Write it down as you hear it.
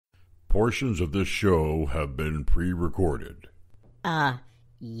Portions of this show have been pre-recorded.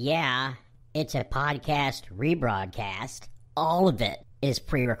 Yeah. It's a podcast rebroadcast. All of it is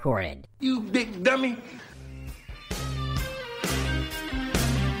pre-recorded. You big dummy.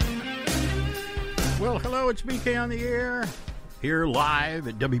 Well, hello, it's BK on the air. Here live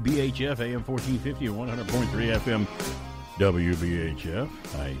at WBHF AM 1450 and 100.3 FM WBHF.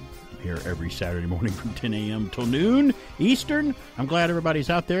 I'm here every Saturday morning from 10 a.m. till noon Eastern. I'm glad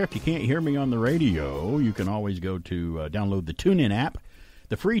everybody's out there. If you can't hear me on the radio, you can always go to download the Tunein app,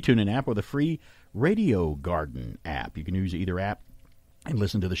 the free Tunein app, or the free Radio Garden app. You can use either app and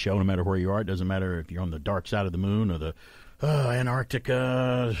listen to the show no matter where you are. It doesn't matter if you're on the dark side of the moon or the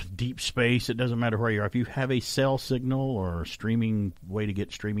Antarctica, deep space. It doesn't matter where you are. If you have a cell signal or streaming way to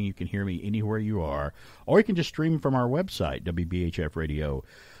get streaming, you can hear me anywhere you are. Or you can just stream from our website, WBHFradio.org.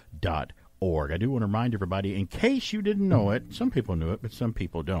 I do want to remind everybody, in case you didn't know it, some people knew it, but some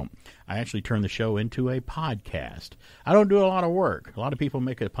people don't. I actually turned the show into a podcast. I don't do a lot of work. A lot of people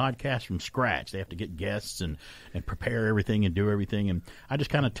make a podcast from scratch. They have to get guests and prepare everything and do everything. And I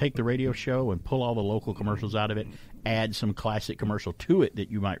just kind of take the radio show and pull all the local commercials out of it, add some classic commercial to it that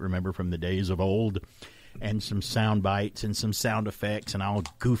you might remember from the days of old, and some sound bites and some sound effects, and I'll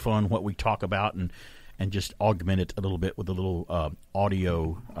goof on what we talk about and just augment it a little bit with a little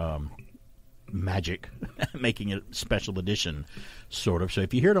audio magic, making it special edition, sort of. So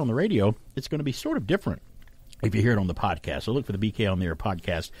if you hear it on the radio, it's going to be sort of different if you hear it on the podcast. So look for the BK on the Air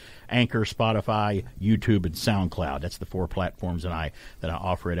podcast, Anchor, Spotify, YouTube, and SoundCloud. That's the four platforms that I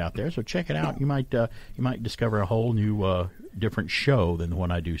offer it out there. So check it out. You might discover a whole new different show than the one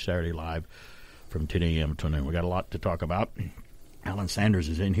I do Saturday live from 10 a.m. to noon. We got a lot to talk about. Alan Sanders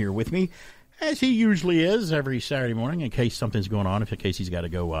is in here with me, as he usually is every Saturday morning, in case something's going on, in case he's got to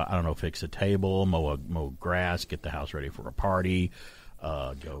go, fix a table, mow grass, get the house ready for a party,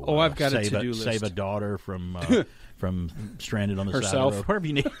 I've got a to-do list. Save a daughter from stranded on the side of the road. Whatever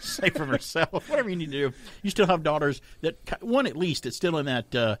you need to save from herself, whatever you need to do. You still have daughters, one at least, that's still in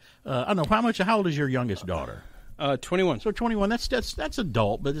that, I don't know, how old is your youngest daughter? 21. So 21, that's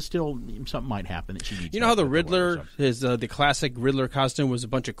adult, but it's still, something might happen that she needs. You know how the Riddler, the classic Riddler costume was a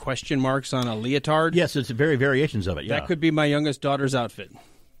bunch of question marks on a leotard? Yes, it's very variations of it, yeah. That could be my youngest daughter's outfit.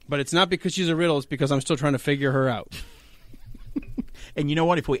 But it's not because she's a riddle, it's because I'm still trying to figure her out. And you know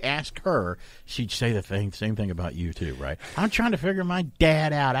what? If we asked her, she'd say the same thing about you, too, right? I'm trying to figure my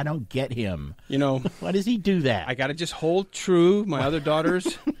dad out. I don't get him. You know. Why does he do that? I got to just hold true. My other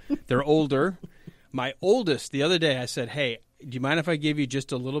daughters, they're older. My oldest, the other day, I said, hey, do you mind if I give you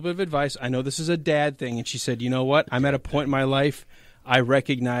just a little bit of advice? I know this is a dad thing. And she said, you know what? I'm at a point in my life, I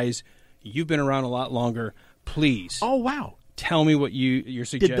recognize you've been around a lot longer. Please. Oh, wow. Tell me what your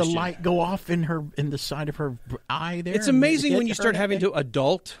suggestion. Did the light go off in the side of her eye there? It's amazing when you start having to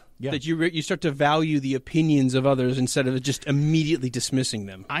adult that you start to value the opinions of others instead of just immediately dismissing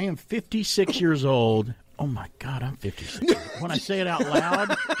them. I am 56 years old. Oh, my God, I'm 56. When I say it out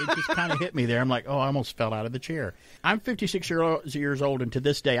loud, it just kind of hit me there. I'm like, I almost fell out of the chair. I'm 56 years old, and to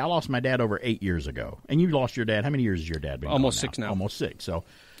this day, I lost my dad over 8 years ago. And you lost your dad. How many years has your dad been Almost gone 6 now. Almost 6. So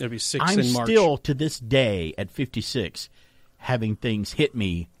it'll be 6 I'm in March. Still, to this day, at 56, having things hit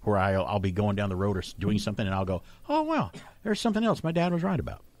me where I'll be going down the road or doing something, and I'll go, oh, well, there's something else my dad was right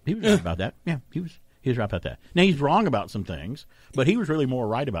about. He was right about that. Yeah, he was right about that. Now, he's wrong about some things, but he was really more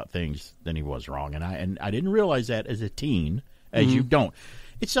right about things than he was wrong, and I didn't realize that as a teen, as you don't.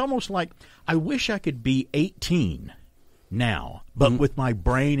 It's almost like I wish I could be 18 now, but with my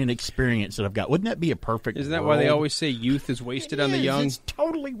brain and experience that I've got. Wouldn't that be a perfect Isn't that world? why they always say youth is wasted on the young? It's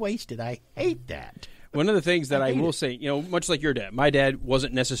totally wasted. I hate that. One of the things that I will say, much like your dad, my dad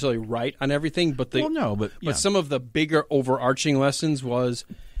wasn't necessarily right on everything, but some of the bigger overarching lessons was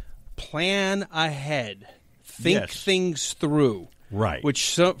plan ahead, think things through. Right.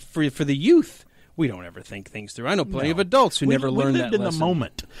 Which for the youth, we don't ever think things through. I know plenty of adults who never learned that lesson. We lived in the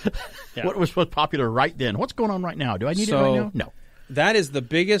moment. What was popular right then? What's going on right now? Do I need it right now? No. That is the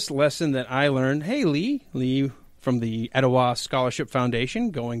biggest lesson that I learned. Hey, Lee from the Etowah Scholarship Foundation,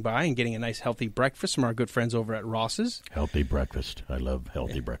 going by and getting a nice healthy breakfast from our good friends over at Ross's. Healthy breakfast. I love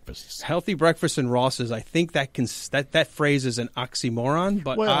healthy breakfasts. Healthy breakfast and Ross's. I think that phrase is an oxymoron,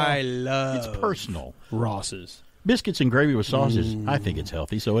 but I love it's personal. Ross's. Biscuits and gravy with sausage, I think it's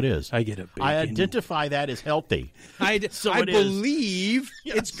healthy, so it is. I get a bacon. I identify that as healthy. I believe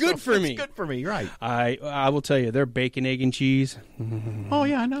it's good for me. It's good for me, right. I will tell you, they're bacon, egg, and cheese. Oh,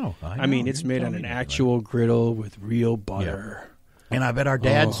 yeah, I know. I mean, it's made on an actual griddle with real butter. Yeah. And I bet our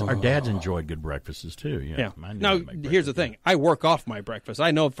dads enjoyed good breakfasts, too. Yeah. Now, here's the thing. I work off my breakfast. I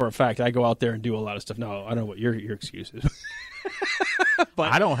know for a fact I go out there and do a lot of stuff. No, I don't know what your excuse is.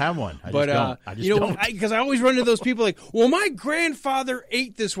 But I don't have one. I just don't. Because I always run into those people like, well, my grandfather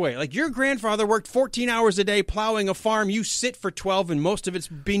ate this way. Like, your grandfather worked 14 hours a day plowing a farm. You sit for 12, and most of it's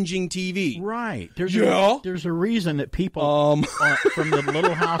binging TV. Right. There's a reason that people from the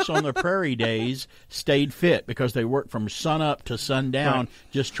Little House on the Prairie days stayed fit, because they worked from sun up to sundown,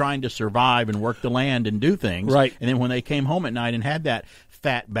 just trying to survive and work the land and do things. Right. And then when they came home at night and had that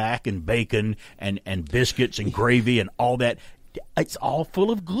fat back and bacon and biscuits and gravy and all that, it's all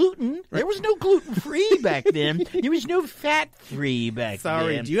full of gluten. Right. There was no gluten-free back then. There was no fat-free back then.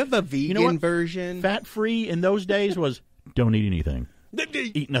 Sorry, do you have a vegan version? Fat-free in those days was don't eat anything.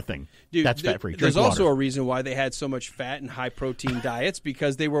 Eat nothing. Dude, that's fat-free. There's Drink also water. a reason why they had so much fat and high-protein diets,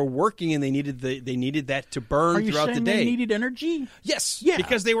 because they were working and they needed that to burn throughout the day. They needed energy? Yes, yeah.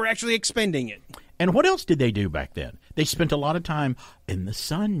 Because they were actually expending it. And what else did they do back then? They spent a lot of time in the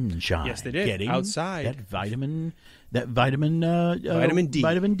sunshine. Yes, they did. Getting outside. That vitamin D.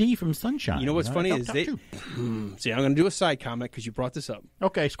 Vitamin D from sunshine. You know what's funny is see, I'm going to do a side comment because you brought this up.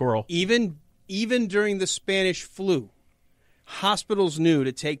 Okay, squirrel. Even during the Spanish flu, hospitals knew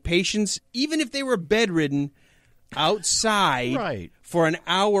to take patients, even if they were bedridden, outside for an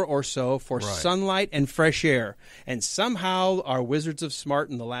hour or so for sunlight and fresh air. And somehow our wizards of smart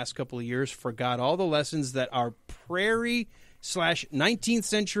in the last couple of years forgot all the lessons that our prairie / 19th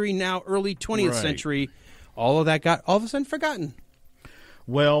century, now early 20th century, all of that got all of a sudden forgotten.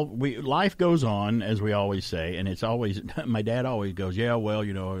 Well, life goes on, as we always say, and it's always my dad always goes, yeah, well,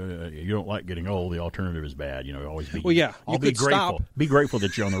 you don't like getting old. The alternative is bad. Always be. Well, yeah, I'll be grateful. Stop. Be grateful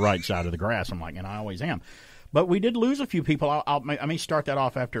that you're on the right side of the grass. I'm like, and I always am. But we did lose a few people. I may start that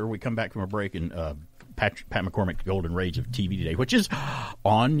off after we come back from a break and Pat McCormick's Golden Rage of TV today, which is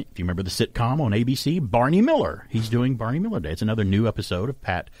on, if you remember the sitcom on ABC, Barney Miller. He's doing Barney Miller Day. It's another new episode of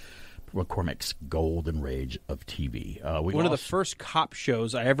Pat McCormick's Golden Rage of TV. One of the first cop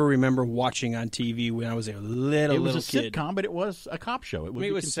shows I ever remember watching on TV when I was a little kid. It was a sitcom, but it was a cop show. It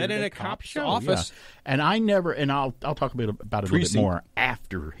was set in a cop's office. Yeah. And I'll talk a bit about it a little bit more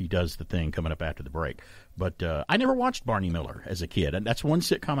after he does the thing coming up after the break. But I never watched Barney Miller as a kid. And that's one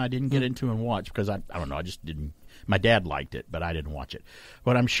sitcom I didn't get into and watch because I don't know, I just didn't. My dad liked it, but I didn't watch it.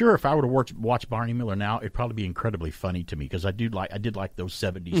 But I'm sure if I were to watch Barney Miller now, it'd probably be incredibly funny to me because I did like those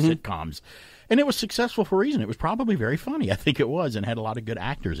 70s sitcoms. And it was successful for a reason. It was probably very funny. I think it was, and had a lot of good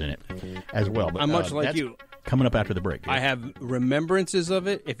actors in it as well. But, I'm much like you. Coming up after the break. I have remembrances of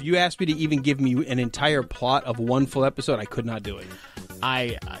it. If you asked me to even give me an entire plot of one full episode, I could not do it.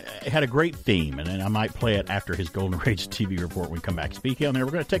 I had a great theme, and I might play it after his Golden Rage TV report when we come back. Speaking on there,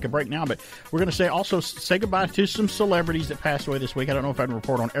 we're going to take a break now, but we're going to say goodbye to some celebrities that passed away this week. I don't know if I can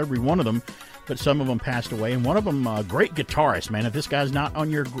report on every one of them, but some of them passed away, and one of them, great guitarist, man. If this guy's not on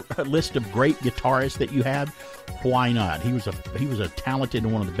your list of great guitarists that you have, why not? He was a talented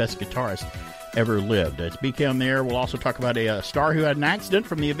and one of the best guitarists ever lived. It's BK on there. We'll also talk about a star who had an accident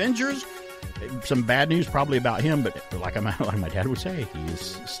from the Avengers. Some bad news probably about him, but like my dad would say, he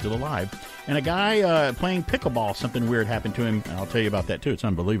is still alive. And a guy playing pickleball, something weird happened to him, and I'll tell you about that too. It's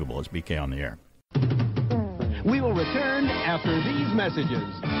unbelievable. It's BK on the air. We will return after these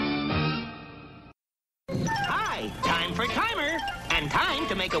messages. Hi, time for timer, and time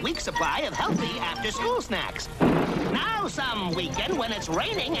to make a week's supply of healthy after-school snacks. Now some weekend when it's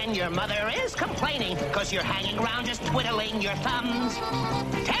raining and your mother is complaining because you're hanging around just twiddling your thumbs.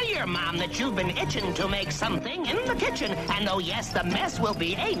 Tell your mom that you've been itching to make something in the kitchen, and oh yes, the mess will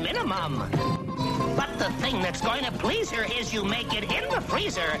be a minimum. But the thing that's going to please her is you make it in the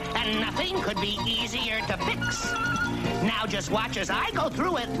freezer, and nothing could be easier to fix. Now just watch as I go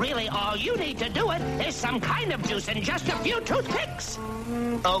through it. Really, all you need to do it is some kind of juice and just a few toothpicks.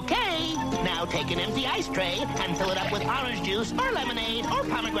 Okay, now take an empty ice tray and fill it up with orange juice or lemonade or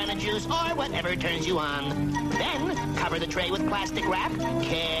pomegranate juice or whatever turns you on. Then cover the tray with plastic wrap,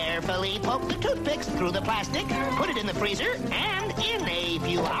 carefully poke the toothpicks through the plastic, put it in the freezer, and in a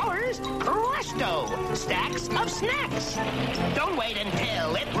few hours, presto, stacks of snacks. Don't wait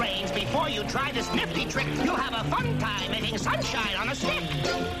until it rains before you try this nifty trick. You'll have a fun time making sunshine on a stick.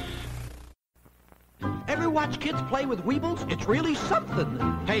 Ever watch kids play with Weebles? It's really something.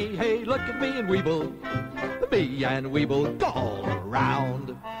 Hey, hey, look at me and Weeble. Me and Weeble go all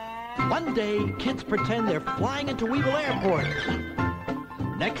around. One day, kids pretend they're flying into Weeble Airport.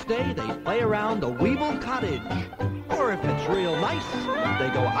 Next day, they play around the Weeble Cottage. Or if it's real nice, they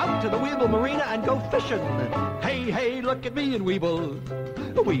go out to the Weeble Marina and go fishing. Hey, hey, look at me and Weeble.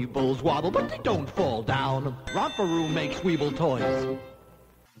 The Weebles waddle, but they don't fall down. Romperoo makes Weeble toys.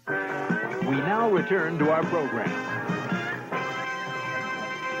 We now return to our program.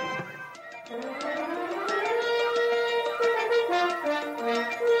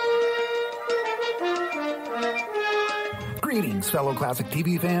 Greetings, fellow classic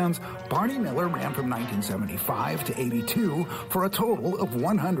TV fans. Barney Miller ran from 1975 to 82 for a total of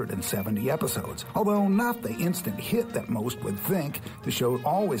 170 episodes. Although not the instant hit that most would think, the show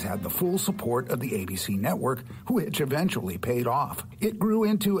always had the full support of the ABC network, which eventually paid off. It grew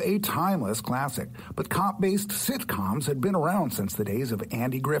into a timeless classic, but cop-based sitcoms had been around since the days of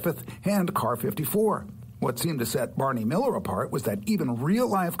Andy Griffith and Car 54. What seemed to set Barney Miller apart was that even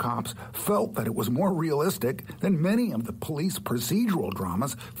real-life cops felt that it was more realistic than many of the police procedural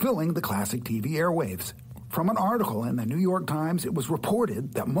dramas filling the classic TV airwaves. From an article in the New York Times, it was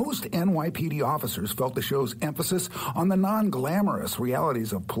reported that most NYPD officers felt the show's emphasis on the non-glamorous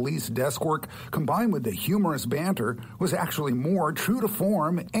realities of police desk work combined with the humorous banter was actually more true to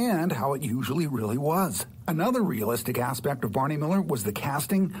form and how it usually really was. Another realistic aspect of Barney Miller was the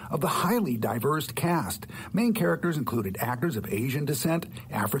casting of the highly diverse cast. Main characters included actors of Asian descent,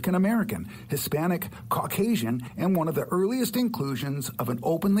 African American, Hispanic, Caucasian, and one of the earliest inclusions of an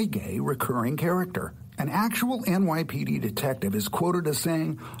openly gay recurring character. An actual NYPD detective is quoted as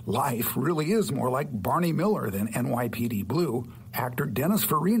saying, "Life really is more like Barney Miller than NYPD Blue." Actor Dennis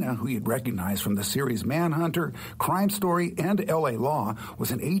Farina, who you'd recognize from the series Manhunter, Crime Story, and L.A. Law,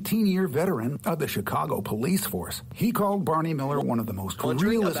 was an 18-year veteran of the Chicago police force. He called Barney Miller one of the most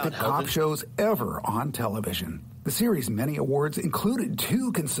realistic cop shows ever on television. The series' many awards included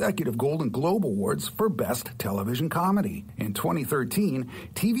 2 consecutive Golden Globe Awards for Best Television Comedy. In 2013,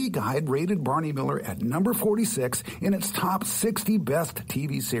 TV Guide rated Barney Miller at number 46 in its top 60 best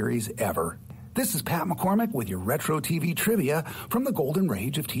TV series ever. This is Pat McCormick with your Retro TV Trivia from the Golden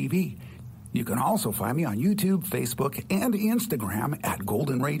Rage of TV. You can also find me on YouTube, Facebook, and Instagram at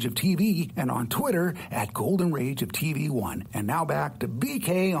Golden Rage of TV and on Twitter at Golden Rage of TV1. And now back to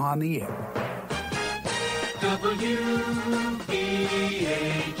BK on the air. WBHF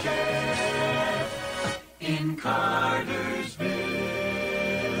in Cartersville.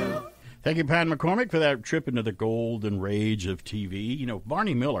 Thank you, Pat McCormick, for that trip into the golden rage of TV. You know,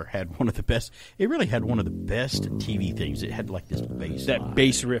 Barney Miller had one of the best, it really had one of the best TV things. It had like this bass That line.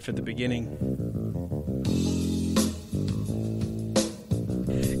 bass riff at the beginning.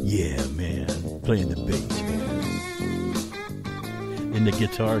 Yeah, man, playing the bass, man. And the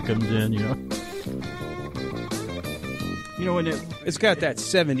guitar comes in, you know. You know, and It's got that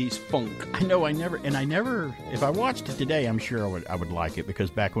 70s funk. I know, I never, if I watched it today, I'm sure I would like it,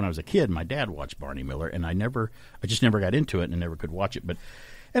 because back when I was a kid, my dad watched Barney Miller, and I just never got into it and never could watch it.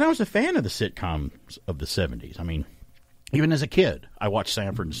 And I was a fan of the sitcoms of the 70s. I mean, even as a kid, I watched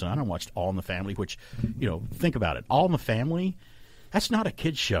Sanford and Son. I watched All in the Family, which, you know, think about it. All in the Family, that's not a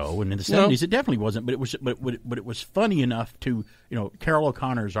kid's show, and in the 70s it definitely wasn't. But it was funny enough to, you know, Carol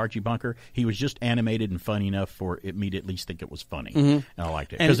O'Connor's Archie Bunker. He was just animated and funny enough for me to at least think it was funny, and I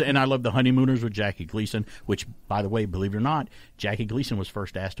liked it. And I love The Honeymooners with Jackie Gleason, which, by the way, believe it or not, Jackie Gleason was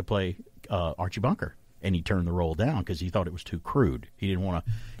first asked to play Archie Bunker, and he turned the role down because he thought it was too crude. He didn't want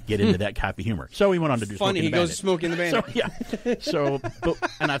to get into that type of humor, so he went on to do funny. He goes Smoking the Bandit.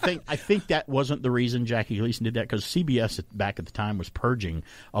 And I think that wasn't the reason Jackie Gleason did that, because CBS back at the time was purging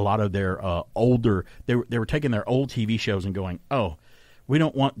a lot of their older. They were taking their old TV shows and going, oh, we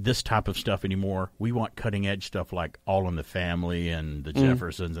don't want this type of stuff anymore. We want cutting edge stuff like All in the Family and the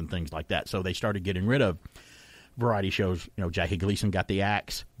Jeffersons and things like that. So they started getting rid of variety shows. You know, Jackie Gleason got The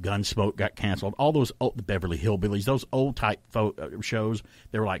Axe, Gunsmoke got canceled. All those the Beverly Hillbillies, those old type shows,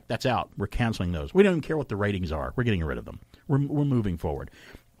 they were like, that's out. We're canceling those. We don't even care what the ratings are. We're getting rid of them. We're moving forward.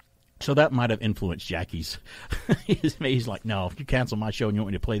 So that might have influenced Jackie's. He's like, no, if you cancel my show and you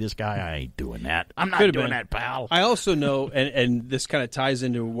want me to play this guy, I ain't doing that. I'm not doing that, pal. I also know, and this kind of ties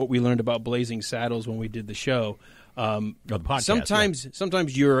into what we learned about Blazing Saddles when we did the show. The podcast,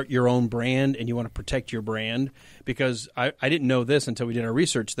 sometimes you're your own brand and you want to protect your brand, because I didn't know this until we did our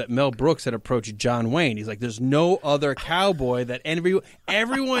research that Mel Brooks had approached John Wayne. He's like, there's no other cowboy that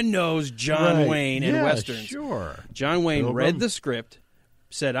everyone knows John Wayne in Westerns. Sure. John Wayne read the script,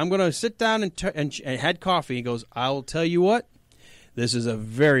 said, I'm going to sit down and had coffee. He goes, I'll tell you what, this is a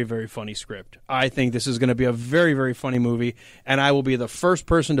very, very funny script. I think this is going to be a very, very funny movie, and I will be the first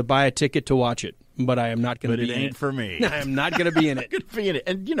person to buy a ticket to watch it. But I am not going to be in it. But it ain't for me. I am not going to be in it. Going to be in it.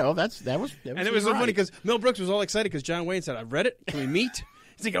 And, you know, that was and it was so funny because Mel Brooks was all excited because John Wayne said, I've read it. Can we meet?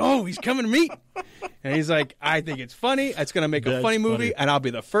 He's like, oh, he's coming to meet. And he's like, I think it's funny. It's going to make a funny movie, and I'll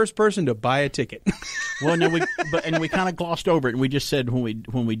be the first person to buy a ticket. Well, no, we kind of glossed over it, and we just said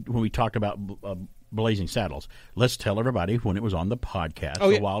when we talked about Blazing Saddles. Let's tell everybody when it was on the podcast, Oh,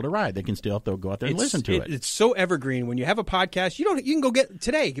 The yeah. Wilder Ride. They can still go out there and listen to it. It's so evergreen. When you have a podcast, you can go get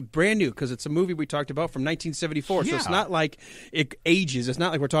today, brand new, because it's a movie we talked about from 1974. So it's Yeah. not like it ages. It's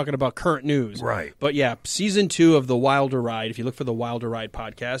not like we're talking about current news. Right. But yeah, season 2 of The Wilder Ride. If you look for The Wilder Ride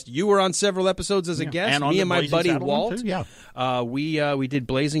podcast, you were on several episodes as a guest. And on Me the and my Blazing buddy Saddle one, Walt. too, yeah. We did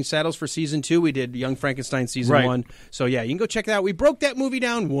Blazing Saddles for season 2. We did Young Frankenstein season Right. 1. So yeah, you can go check that out. We broke that movie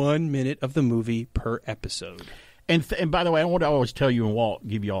down 1 minute of the movie per episode. And by the way, I want to always tell you and Walt,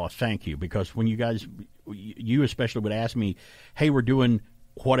 give you all a thank you, because when you guys, you especially would ask me, hey, we're doing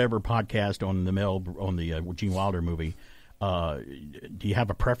whatever podcast on the Gene Wilder movie. Do you have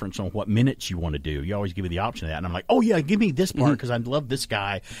a preference on what minutes you want to do? You always give me the option of that. And I'm like, oh, yeah, give me this part because I love this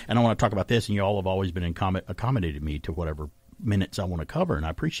guy and I want to talk about this. And you all have always been accommodated me to whatever minutes I want to cover. And I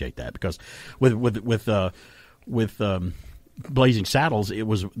appreciate that because with Blazing Saddles, it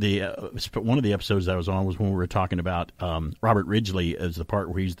was one of the episodes I was on was when we were talking about Robert Ridgely as the part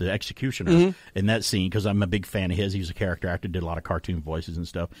where he's the executioner in that scene, because I'm a big fan of his. He's a character actor, did a lot of cartoon voices and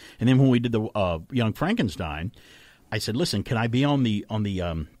stuff. And then when we did the Young Frankenstein, I said, listen, can I be on the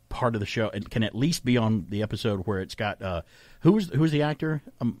part of the show? It can at least be on the episode where it's got who's the actor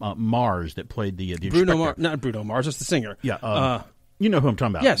Mars that played the Bruno Mars, not Bruno Mars, it's the singer. Yeah. You know who I'm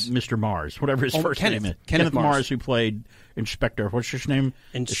talking about. Yes. Mr. Mars, whatever his first Kenneth. name is. Kenneth Mars, who played Inspector. What's his name?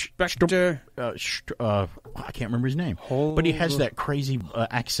 Inspector. I can't remember his name. But he has that crazy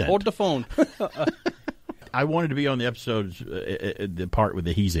accent. Hold the phone. I wanted to be on the episodes, the part with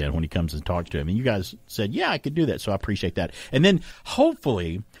the he's in when he comes and talks to him. And you guys said, yeah, I could do that. So I appreciate that. And then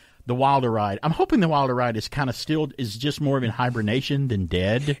hopefully the Wilder Ride. I'm hoping the Wilder Ride is kind of still is just more of in hibernation than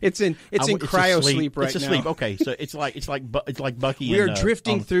dead. It's in cryo sleep right now. It's asleep. Okay, so it's like Bucky. We are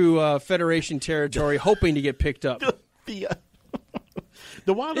drifting through Federation territory, hoping to get picked up. The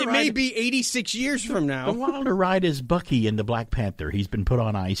Wilder It Ride may be 86 years from now. The Wilder Ride is Bucky in the Black Panther. He's been put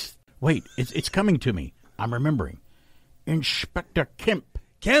on ice. Wait, it's coming to me. I'm remembering. Inspector Kemp.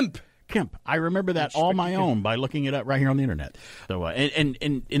 I remember that all my own by looking it up right here on the internet. So,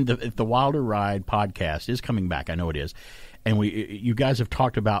 if the Wilder Ride podcast is coming back, I know it is, and you guys have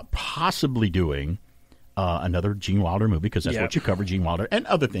talked about possibly doing another Gene Wilder movie because that's what you cover, Gene Wilder, and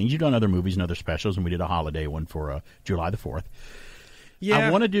other things. You've done other movies and other specials, and we did a holiday one for July the 4th. Yeah,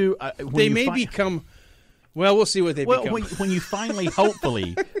 I want to do. They may become. Well, we'll see what they become. When you finally,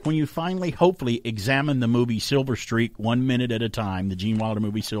 hopefully, examine the movie Silver Streak 1 minute at a time, the Gene Wilder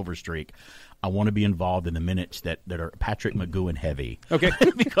movie Silver Streak, I want to be involved in the minutes that are Patrick McGowan heavy. Okay.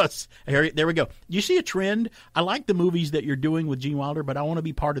 Because there we go. You see a trend? I like the movies that you're doing with Gene Wilder, but I want to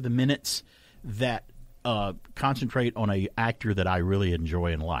be part of the minutes that concentrate on a actor that I really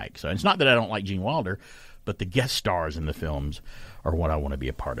enjoy and like. So it's not that I don't like Gene Wilder, but the guest stars in the films are what I want to be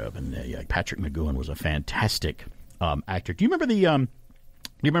a part of. And Patrick McGowan was a fantastic actor. Do you remember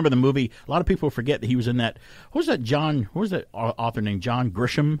the movie? A lot of people forget that he was in that. What was that author named John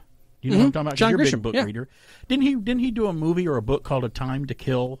Grisham? Do you know what I'm talking about? John You're a Grisham, big book yeah. reader. Didn't he do a movie or a book called A Time to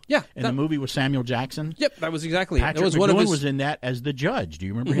Kill? Yeah, And the movie was Samuel Jackson? Yep, that was exactly it. Patrick That was McGowan one of his... was in that as the judge. Do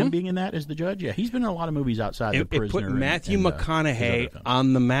you remember him being in that as the judge? Yeah, he's been in a lot of movies outside The Prisoner. It put Matthew and, McConaughey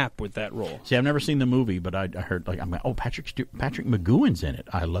on the map with that role. See, I've never seen the movie, but I heard Patrick McGowan's in it.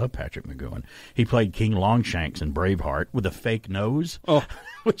 I love Patrick McGowan. He played King Longshanks in Braveheart with a fake nose,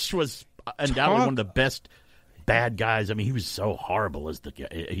 which was undoubtedly one of the best bad guys. I mean, he was so horrible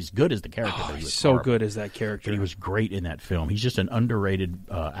he's good as the character. But he was so horrible. good as that character. But he was great in that film. He's just an underrated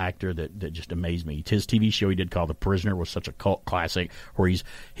actor that just amazed me. His TV show he did called The Prisoner was such a cult classic, where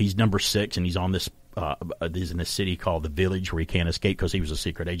he's number 6 and he's on this. He's in a city called The Village where he can't escape because he was a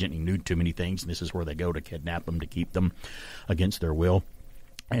secret agent. He knew too many things, and this is where they go to kidnap him to keep them against their will.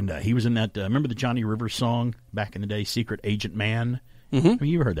 And he was in that. Remember the Johnny Rivers song back in the day, "Secret Agent Man." Mm-hmm. I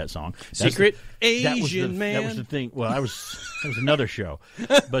mean, you heard that song. Asian Man. That was the thing. Well, that was another show.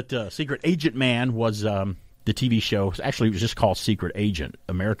 But Secret Agent Man was the TV show. Actually, it was just called Secret Agent,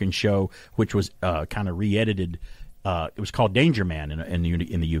 American show, which was kind of re-edited. It was called Danger Man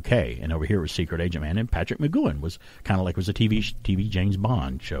in the UK, and over here it was Secret Agent Man. And Patrick McGowan was kind of like a TV James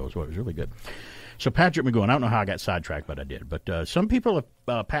Bond show. So it was really good. So Patrick McGowan, I don't know how I got sidetracked, but I did. But some people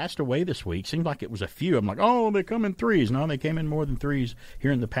have passed away this week. Seemed like it was a few. I'm like, oh, they come in threes. No, they came in more than threes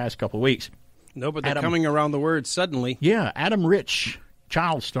here in the past couple of weeks. No, but they're coming around the word suddenly. Yeah, Adam Rich,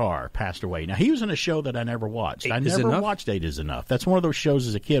 child star, passed away. Now, he was in a show that I never watched. I never watched 8 is Enough. That's one of those shows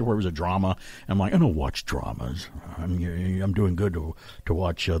as a kid where it was a drama. I'm like, I don't watch dramas. I'm doing good to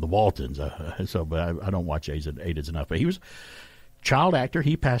watch The Waltons. But I don't watch 8 is Enough. But he was child actor,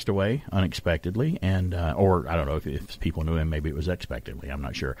 he passed away unexpectedly, and or I don't know if people knew him, maybe it was expectedly, I'm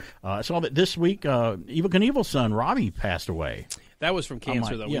not sure. I saw that this week, Evel Knievel's son, Robbie, passed away. That was from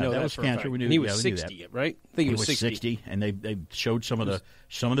cancer, though. We know that was cancer. We knew, he was we knew 60, that. right? I think he was 60, and they showed some of the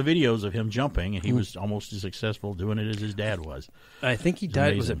videos of him jumping, and he was almost as successful doing it as his dad was. I think he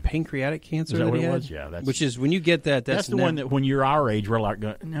died. Was it pancreatic cancer? Is that what he it had? was? Yeah, which is when you get that. That's the one that when you're our age, we're like,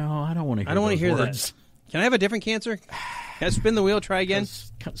 no, I don't want to hear. I don't want to hear words. that. Can I have a different cancer? Can I spin the wheel? Try again.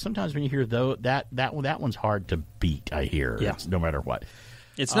 Sometimes when you hear that one's hard to beat. I hear, no matter what.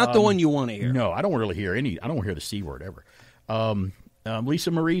 It's not the one you want to hear. No, I don't really hear any. I don't want to hear the C word ever. Lisa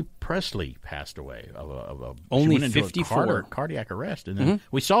Marie Presley passed away of only she went into 54 cardiac arrest, and then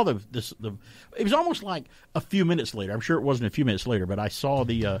we saw the. It was almost like a few minutes later. I'm sure it wasn't a few minutes later, but I saw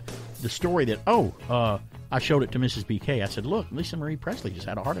the story that I showed it to Mrs. BK. I said, "Look, Lisa Marie Presley just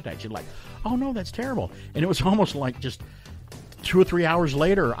had a heart attack." She's like, "Oh no, that's terrible," and it was almost like just 2 or 3 hours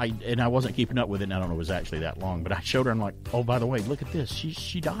later, I wasn't keeping up with it, and I don't know if it was actually that long, but I showed her, I'm like, oh, by the way, look at this.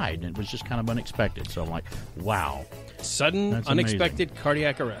 She died, and it was just kind of unexpected. So I'm like, wow. Sudden, unexpected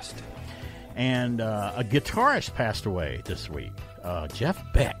cardiac arrest. And a guitarist passed away this week, Jeff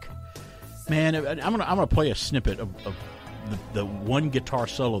Beck. Man, I'm gonna play a snippet of the one guitar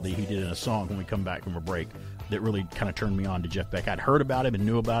solo that he did in a song when we come back from a break that really kind of turned me on to Jeff Beck. I'd heard about him and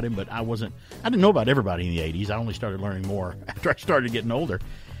knew about him, but I didn't know about everybody in the 80s. I only started learning more after I started getting older.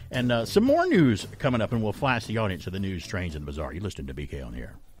 And some more news coming up, and we'll flash the audience of the news, strange, and bizarre. You listen to BK on the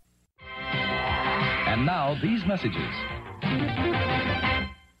Air. And now, these messages.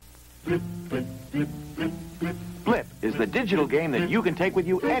 Blip, blip, blip, blip, blip. Blip is the digital game that you can take with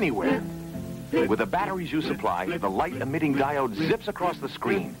you anywhere. With the batteries you supply, the light-emitting diode zips across the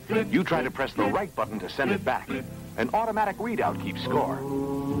screen. You try to press the right button to send it back. An automatic readout keeps score.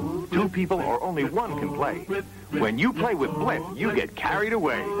 2 people or only one can play. When you play with Blip, you get carried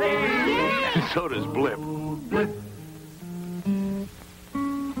away. And so does Blip.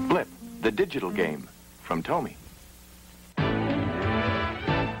 Blip, the digital game from Tomy.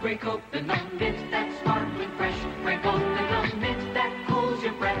 Break open the mint that's sparkling fresh. Break open the mint that cools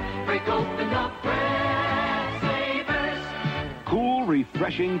your breath. Break open the breath savers. Cool,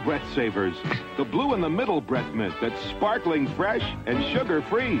 refreshing breath savers. The blue in the middle breath mint that's sparkling fresh and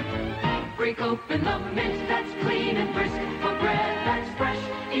sugar-free. Break open the mint that's clean and brisk. For breath that's fresh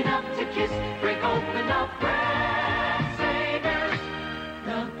enough to kiss. Break open the breath savers.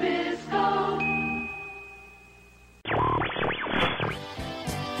 Nabisco.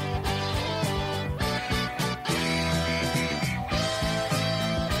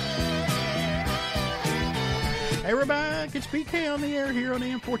 Hey, we're back. It's BK on the Air here on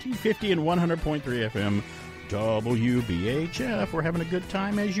AM 1450 and 100.3 FM WBHF. We're having a good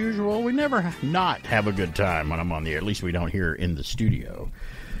time as usual. We never not have a good time when I'm on the air. At least we don't here in the studio.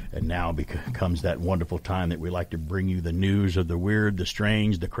 And now comes that wonderful time that we like to bring you the news of the weird, the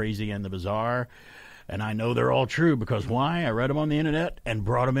strange, the crazy, and the bizarre. And I know they're all true because why? I read them on the internet and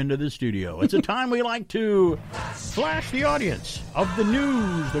brought them into the studio. It's a time we like to flash the audience of the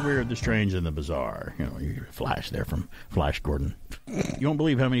news, the weird, the strange, and the bizarre. You know, you flash there from Flash Gordon. You won't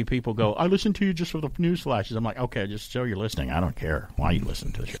believe how many people go, I listen to you just for the news flashes. I'm like, okay, just show you're listening. I don't care why you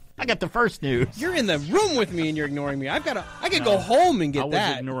listen to the show. I got the first news. You're in the room with me and you're ignoring me. I could go home and get that. I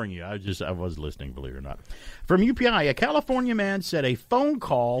was ignoring you. I was listening, believe it or not. From UPI, a California man said a phone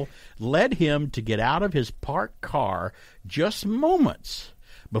call led him to get out of his parked car just moments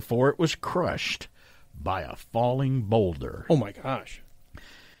before it was crushed by a falling boulder. Oh, my gosh.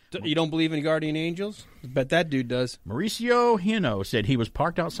 You don't believe in guardian angels? I bet that dude does. Mauricio Hino said he was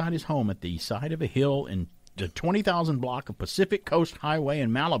parked outside his home at the side of a hill in the 20,000 block of Pacific Coast Highway in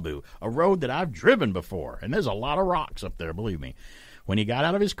Malibu, a road that I've driven before, and there's a lot of rocks up there, believe me, when he got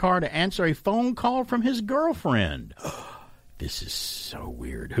out of his car to answer a phone call from his girlfriend. This is so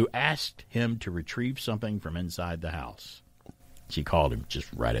weird. Who asked him to retrieve something from inside the house. She called him just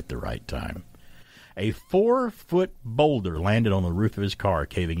right at the right time. A 4-foot boulder landed on the roof of his car,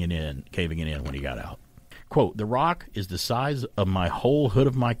 caving it in when he got out. Quote, the rock is the size of my whole hood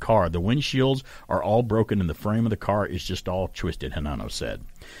of my car. The windshields are all broken and the frame of the car is just all twisted, Hanano said.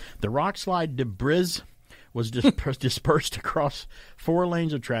 The rock slide debris was dispersed across 4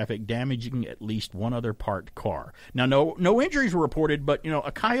 lanes of traffic, damaging at least one other parked car. Now, no injuries were reported, but,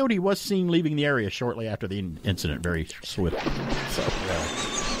 a coyote was seen leaving the area shortly after the incident very swiftly.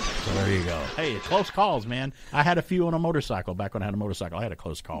 So there you go. Hey, close calls, man. I had a few on a motorcycle. Back when I had a motorcycle, I had a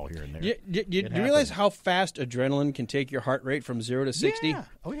close call here and there. Do you realize how fast adrenaline can take your heart rate from 0 to 60? Yeah.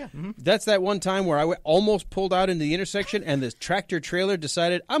 Oh, yeah. Mm-hmm. That's that one time where I almost pulled out into the intersection and this tractor trailer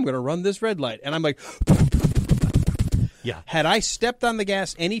decided, I'm going to run this red light. And I'm like, Yeah. Had I stepped on the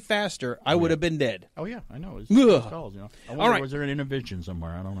gas any faster, I would have been dead. Oh, yeah, I know. It's calls, I wonder, All right. was there an intervention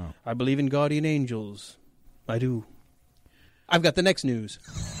somewhere? I don't know. I believe in guardian angels. I do. I've got the next news.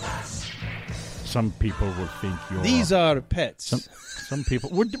 Some people would think you're... These are pets. Some people...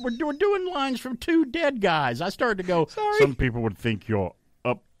 We're doing lines from two dead guys. I started to go, Sorry. Some people would think you're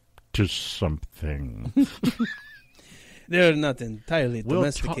up to something. They're not entirely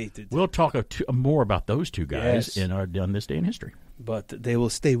domesticated. We'll talk more about those two guys Yes. on this day in history. But they will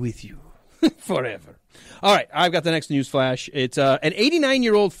stay with you forever. All right, I've got the next news flash. It's an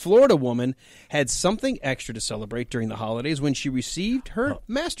 89-year-old Florida woman had something extra to celebrate during the holidays when she received her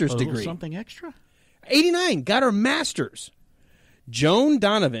master's degree. Something extra? 89, got her master's. Joan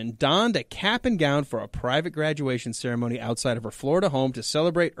Donovan donned a cap and gown for a private graduation ceremony outside of her Florida home to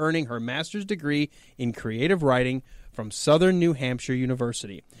celebrate earning her master's degree in creative writing from Southern New Hampshire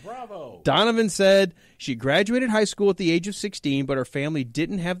University. Bravo! Donovan said she graduated high school at the age of 16, but her family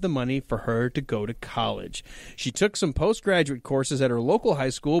didn't have the money for her to go to college. She took some postgraduate courses at her local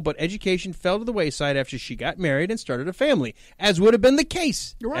high school, but education fell to the wayside after she got married and started a family, as would have been the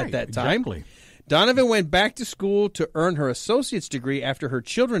case at that time. Exactly. Donovan went back to school to earn her associate's degree after her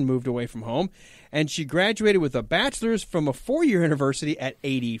children moved away from home, and she graduated with a bachelor's from a four-year university at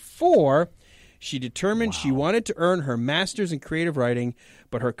 84. She determined she wanted to earn her master's in creative writing,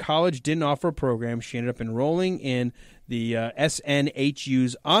 but her college didn't offer a program. She ended up enrolling in the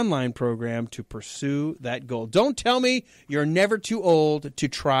SNHU's online program to pursue that goal. Don't tell me you're never too old to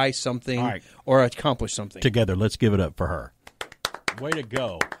try something or accomplish something. Together, let's give it up for her. Way to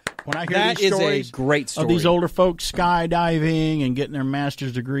go. When I hear That these is stories a great story. of these older folks skydiving and getting their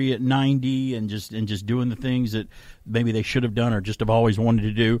master's degree at 90 and just doing the things that maybe they should have done or just have always wanted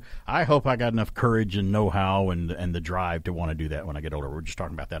to do, I hope I got enough courage and know-how and the drive to want to do that when I get older. We were just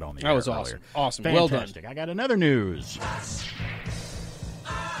talking about that on the air. That was awesome. Awesome. Well done. Fantastic. I got another news.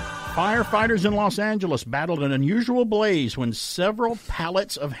 Firefighters in Los Angeles battled an unusual blaze when several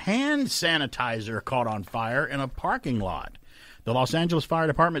pallets of hand sanitizer caught on fire in a parking lot. The Los Angeles Fire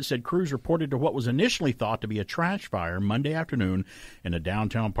Department said crews reported to what was initially thought to be a trash fire Monday afternoon in a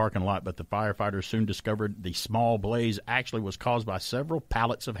downtown parking lot, but the firefighters soon discovered the small blaze actually was caused by several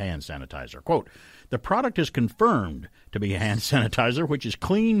pallets of hand sanitizer. Quote, the product is confirmed to be hand sanitizer, which is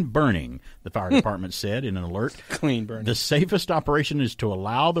clean burning, the fire department said in an alert. Clean burning. The safest operation is to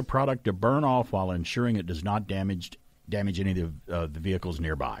allow the product to burn off while ensuring it does not damage any of the vehicles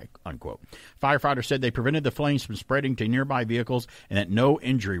nearby, unquote. Firefighters said they prevented the flames from spreading to nearby vehicles and that no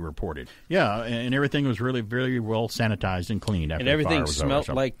injury reported. Yeah, and everything was really very well sanitized and cleaned after And everything the fire was smelled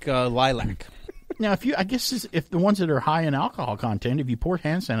over. like lilac. Now, if the ones that are high in alcohol content, if you pour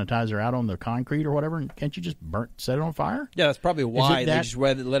hand sanitizer out on the concrete or whatever, can't you just set it on fire? Yeah, that's probably why they just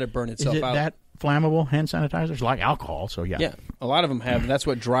let it burn itself is it out. that flammable hand sanitizers like alcohol? So yeah. Yeah, a lot of them have. And that's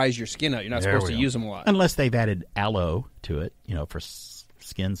what dries your skin out. You're not supposed to use them a lot. Unless they've added aloe to it, for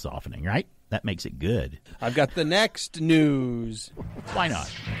skin softening, right? That makes it good. I've got the next news. Why not?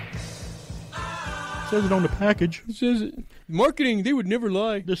 Says it on the package. It says marketing, they would never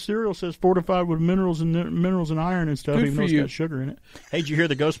lie. The cereal says fortified with minerals and iron and stuff, Good even for though it's you. got sugar in it. Hey, did you hear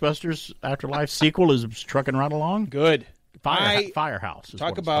the Ghostbusters Afterlife sequel is trucking right along? Good. Firehouse.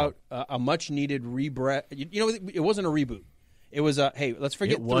 Talk about a much-needed rebrand. It wasn't a reboot. It was a, hey, let's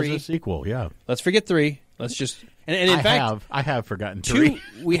forget 3. It was a sequel, yeah. Let's forget 3. Let's just, and in fact, I have forgotten 3.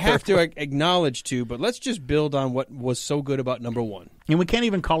 2, we have to acknowledge 2, but let's just build on what was so good about number 1. And we can't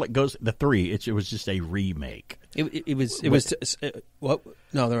even call it the 3. It was just a remake. It was what?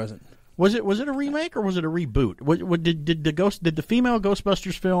 No, there wasn't. Was it a remake or was it a reboot? Did the female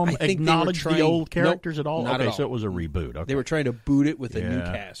Ghostbusters film acknowledge the old characters at all? Not Okay, at all. so it was a reboot. Okay. They were trying to boot it with a new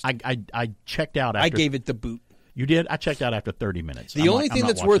cast. I checked out. After, I gave it the boot. You did? I checked out after 30 minutes. The only thing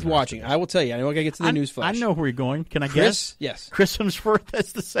that's worth watching, I will tell you. I know I got to get to the news flash. I know where you're going. Can I guess? Yes. Chris Hemsworth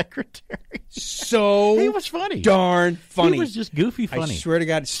as the secretary. So he was funny. Darn funny. He was just goofy funny. I swear to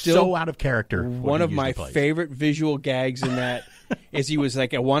God, still so out of character. One of my favorite visual gags in that is he was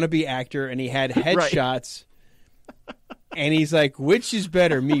like a wannabe actor and he had headshots. And he's like, which is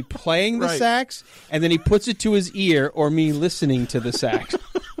better, me playing the sax, and then he puts it to his ear, or me listening to the sax?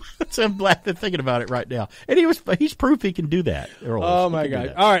 So I'm glad they're thinking about it right now. And he's proof he can do that. Oh, my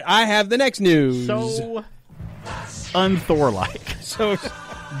God. All right, I have the next news. So un-Thor-like. So,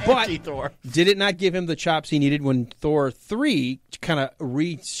 but Thor. Did it not give him the chops he needed when Thor 3 kind of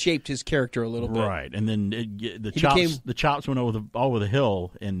reshaped his character a little bit? Right, and then the chops went over the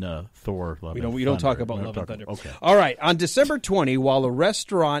hill in Thor. We don't talk about Love and Thunder. Okay. All right, on December 20, while a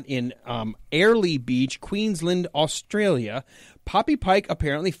restaurant in Airlie Beach, Queensland, Australia, Poppy Pike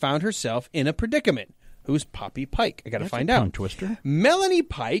apparently found herself in a predicament. Who's Poppy Pike? I got to That's find a out. tongue twister. Melanie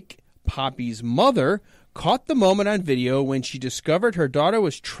Pike, Poppy's mother, caught the moment on video when she discovered her daughter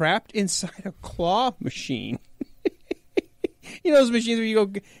was trapped inside a claw machine. You know those machines where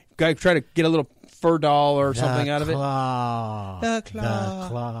you go try to get a little fur doll or something out of it? The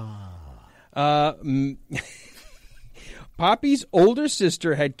claw. Poppy's older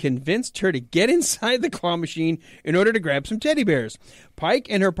sister had convinced her to get inside the claw machine in order to grab some teddy bears. Pike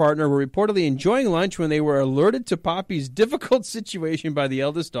and her partner were reportedly enjoying lunch when they were alerted to Poppy's difficult situation by the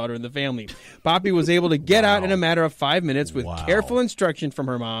eldest daughter in the family. Poppy was able to get out in a matter of 5 minutes with careful instruction from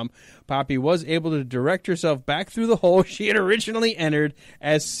her mom. Poppy was able to direct herself back through the hole she had originally entered,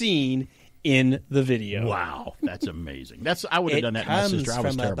 as seen in the video. Wow, that's amazing. I would have done that to my sister. I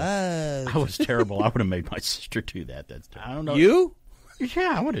was terrible. I was terrible. I would have made my sister do that. I don't know. You?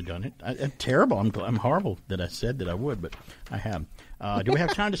 Yeah, I would have done it. I'm terrible. I'm horrible that I said that I would, but I have. Do we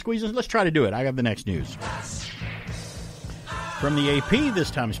have time to squeeze in? Let's try to do it. I have the next news. From the AP this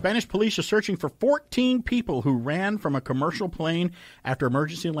time, Spanish police are searching for 14 people who ran from a commercial plane after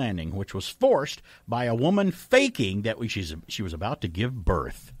emergency landing, which was forced by a woman faking that she was about to give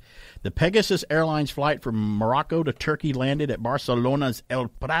birth. The Pegasus Airlines flight from Morocco to Turkey landed at Barcelona's El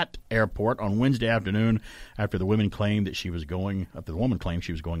Prat airport on Wednesday afternoon after the woman claimed she was going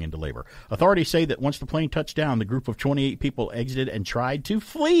into labor. Authorities say that once the plane touched down, the group of 28 people exited and tried to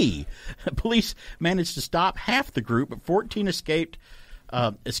flee. Police managed to stop half the group, but 14 escaped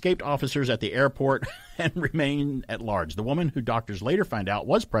officers at the airport and remain at large. The woman, who doctors later find out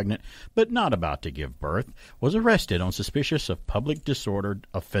was pregnant but not about to give birth, was arrested on suspicion of public disorder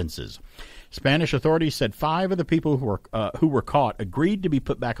offenses. Spanish authorities said 5 of the people who were caught agreed to be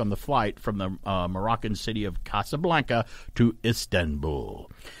put back on the flight from the Moroccan city of Casablanca to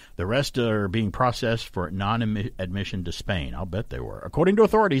Istanbul. The rest are being processed for non-admission to Spain. I'll bet they were. According to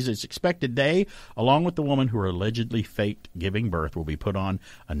authorities, it's expected they, along with the woman who allegedly faked giving birth, will be put on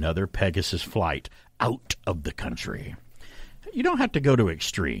another Pegasus flight out of the country. You don't have to go to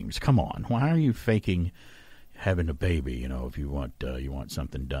extremes. Come on. Why are you faking having a baby? If you want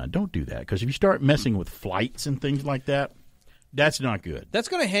something done, don't do that. Because if you start messing with flights and things like that, that's not good. That's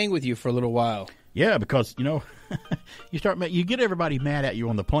going to hang with you for a little while. Yeah, because, you get everybody mad at you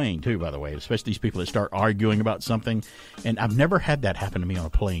on the plane, too, by the way, especially these people that start arguing about something. And I've never had that happen to me on a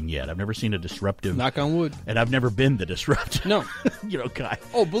plane yet. I've never seen a disruptive. Knock on wood. And I've never been the disruptive. No. Guy.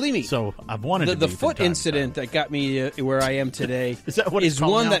 Oh, believe me. So I've wanted to the foot incident that got me where I am today is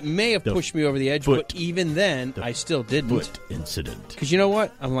one that may have pushed me over the edge, but even then, I still didn't. Foot incident. Because you know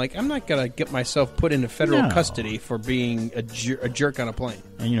what? I'm not going to get myself put into federal custody for being a jerk on a plane.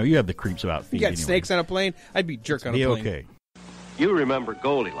 And, you have the creeps about feet. You got snakes on a plane? I'd be jerk on a plane. Okay. You remember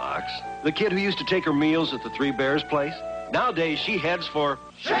Goldilocks, the kid who used to take her meals at the Three Bears place? Nowadays, she heads for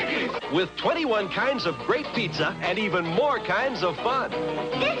Shakey's with 21 kinds of great pizza and even more kinds of fun.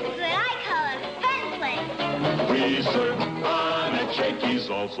 This is what I call a fun place. We serve fun at Shakey's,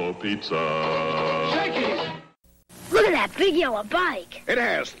 also pizza. Shakey's! Look at that big yellow bike. It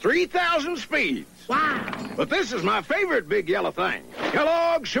has 3,000 speeds. Wow. But this is my favorite big yellow thing.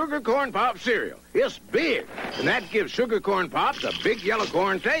 Kellogg's Sugar Corn Pop cereal. It's big, and that gives Sugar Corn Pops a big yellow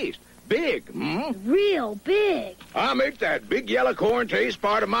corn taste. Big, Real big. I make that big yellow corn taste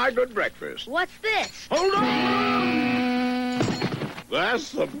part of my good breakfast. What's this? Hold on!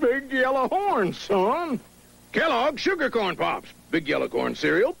 That's the big yellow horn, son. Kellogg's Sugar Corn Pops. Big yellow corn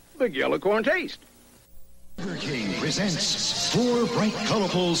cereal, big yellow corn taste. Burger King presents 4 bright,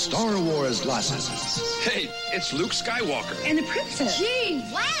 colorful Star Wars glasses. Hey, it's Luke Skywalker. And the princess. Gee,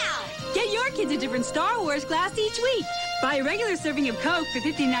 wow! Get your kids a different Star Wars glass each week. Buy a regular serving of Coke for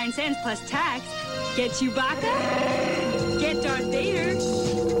 59 cents plus tax. Get Chewbacca. Get Darth Vader.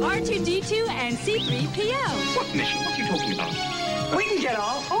 R2-D2 and C-3PO. What mission? What are you talking about? We can get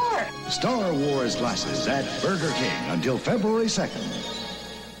all 4. Star Wars glasses at Burger King until February 2nd.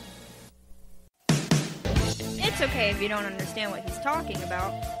 It's okay if you don't understand what he's talking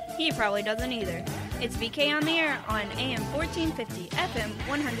about. He probably doesn't either. It's BK on the air on AM 1450, FM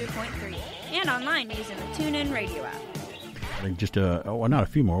 100.3, and online using the Tunein radio app. Just not a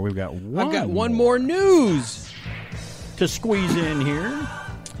few more. We've got one. I've got one more news to squeeze in here.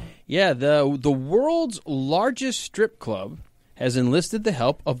 Yeah, the world's largest strip club has enlisted the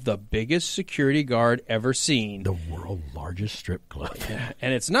help of the biggest security guard ever seen. The world's largest strip club.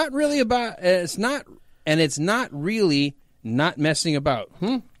 And it's not really about. It's not really not messing about.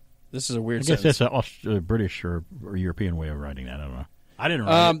 This is a weird sentence. I guess that's a British or European way of writing that. I don't know. I didn't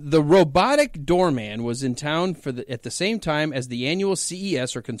write it. The robotic doorman was in town at the same time as the annual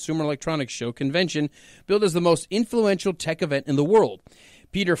CES, or Consumer Electronics Show convention, billed as the most influential tech event in the world.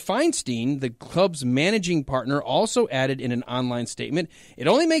 Peter Feinstein, the club's managing partner, also added in an online statement, "It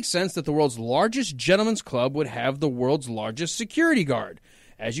only makes sense that the world's largest gentlemen's club would have the world's largest security guard.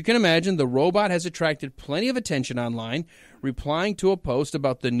 As you can imagine, the robot has attracted plenty of attention online." Replying to a post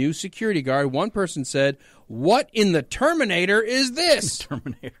about the new security guard, one person said, "What in the Terminator is this?"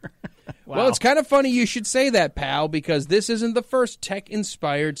 Terminator. Wow. Well, it's kind of funny you should say that, pal, because this isn't the first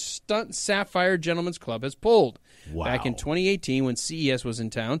tech-inspired stunt Sapphire Gentlemen's Club has pulled. Wow. Back in 2018, when CES was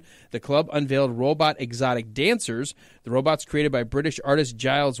in town, the club unveiled robot exotic dancers. The robots, created by British artist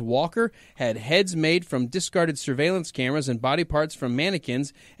Giles Walker, had heads made from discarded surveillance cameras and body parts from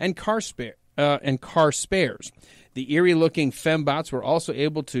mannequins and car spares. The eerie-looking fembots were also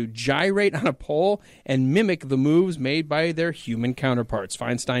able to gyrate on a pole and mimic the moves made by their human counterparts.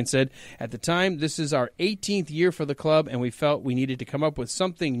 Feinstein said, "At the time, this is our 18th year for the club, and we felt we needed to come up with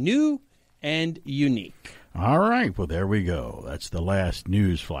something new and unique." All right. Well, there we go. That's the last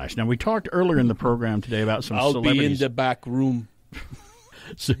news flash. Now, we talked earlier in the program today about some I'll celebrities. be in the back room.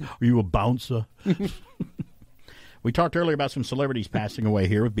 So, are you a bouncer? We talked earlier about some celebrities passing away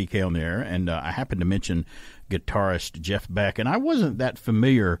here with BK on the air, and I happened to mention guitarist Jeff Beck, and I wasn't that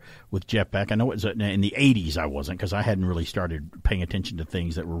familiar with Jeff Beck. I know it was in the 80s I wasn't, because I hadn't really started paying attention to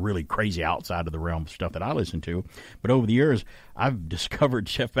things that were really crazy outside of the realm of stuff that I listened to. But over the years, I've discovered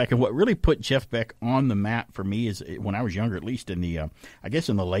Jeff Beck, and what really put Jeff Beck on the map for me is when I was younger, at least in the, I guess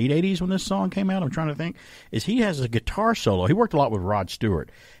in the late 80s when this song came out, I'm trying to think, is he has a guitar solo. He worked a lot with Rod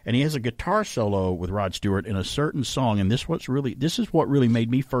Stewart, and he has a guitar solo with Rod Stewart in a certain song, and this is what really made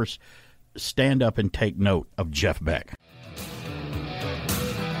me first stand up and take note of Jeff Beck.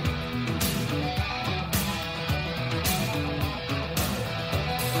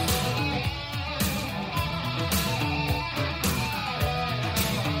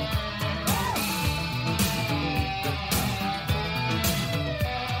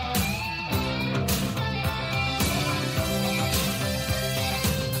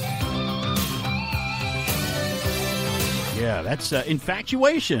 Yeah, that's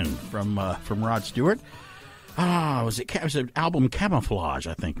Infatuation from Rod Stewart. Was an album Camouflage?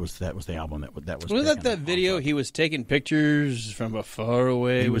 I think was the album that was. Wasn't that video? He was taking pictures from far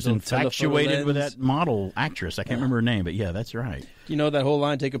away. He was infatuated with that model actress. I can't remember her name, but yeah, that's right. You know that whole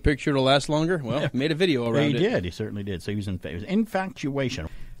line, "Take a picture, it'll last longer"? Well, he made a video around it. He did. He certainly did. So he was Infatuation.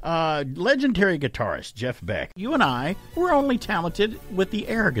 Legendary guitarist Jeff Beck. You and I, we're only talented with the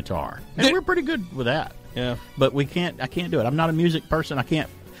air guitar, and we're pretty good with that. Yeah, but I can't do it. I'm not a music person.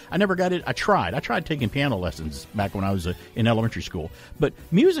 I never got it. I tried taking piano lessons back when I was in elementary school. But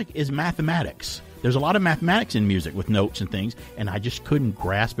music is mathematics. There's a lot of mathematics in music with notes and things, and I just couldn't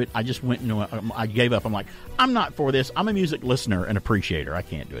grasp it. I just went I gave up. I'm like, I'm not for this. I'm a music listener and appreciator. I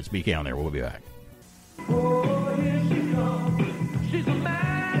can't do it. It's BK on there. We'll be back. Oh, here she comes. She's a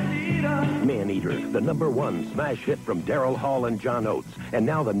man-eater. Man-Eater, the #1 smash hit from Daryl Hall and John Oates. And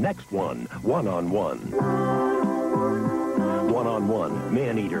now the next one, One-on-One. One-on-One,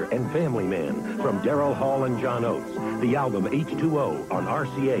 Man-Eater, and Family Man from Daryl Hall and John Oates. The album H2O on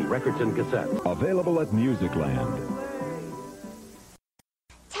RCA Records and Cassettes. Available at Musicland.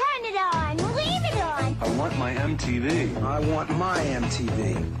 Turn it on, leave it on. I want my MTV. I want my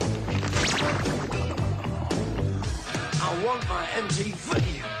MTV. I want my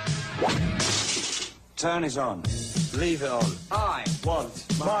MTV. Turn it on. Leave it on. I want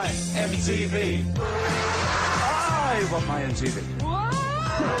my MTV. I want my MTV.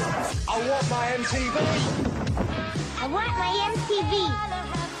 I want my MTV. I want my MTV.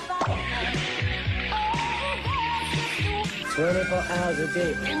 24 hours a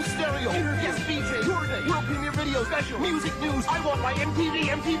day. In stereo. Yes, BJ. Your day. World premiere video special. Music news. I want my MTV,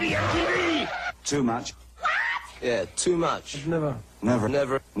 MTV, MTV. Too much. What? Yeah, too much. Never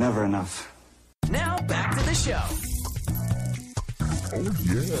enough. Now back to the show. Oh,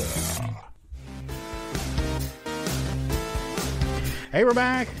 yeah. Hey, we're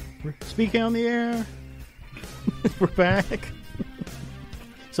back. We're speaking on the air. We're back.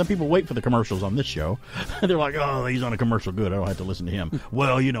 Some people wait for the commercials on this show. They're like, oh, he's on a commercial. Good. I don't have to listen to him.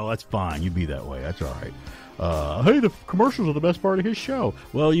 Well, that's fine. You be that way. That's all right. Hey, the commercials are the best part of his show.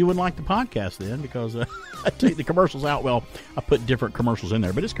 Well, you wouldn't like the podcast then, because I take the commercials out. Well, I put different commercials in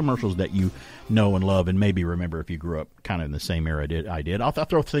there, but it's commercials that you know and love and maybe remember if you grew up kind of in the same era I did. I'll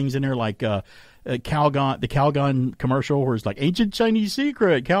throw things in there like Calgon, the Calgon commercial where it's like ancient Chinese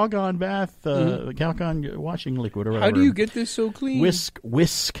secret, Calgon bath, Calgon washing liquid or whatever. How do you get this so clean? Whisk,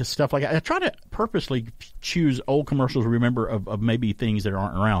 stuff like that. I try to purposely choose old commercials to remember of maybe things that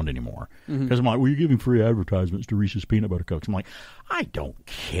aren't around anymore. Because I'm like, well, you're giving free advertisements to Reese's Peanut Butter Cups. I'm like, I don't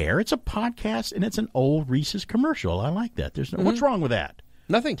care. It's a podcast and it's an old Reese's commercial. I like that. There's what's wrong with that?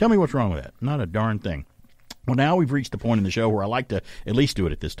 Nothing. Tell me what's wrong with that. Not a darn thing. Well, now we've reached the point in the show where I like to at least do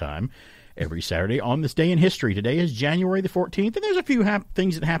it at this time. Every Saturday on this day in history. Today is January the 14th, and there's a few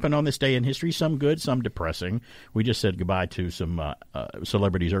things that happened on this day in history, some good, some depressing. We just said goodbye to some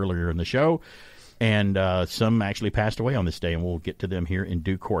celebrities earlier in the show, and some actually passed away on this day, and we'll get to them here in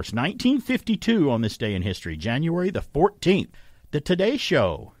due course. 1952 on this day in history, January the 14th. The Today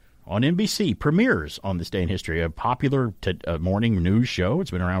Show on NBC premieres on this day in history, a popular morning news show. It's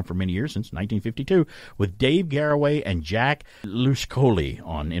been around for many years, since 1952, with Dave Garroway and Jack Luscoli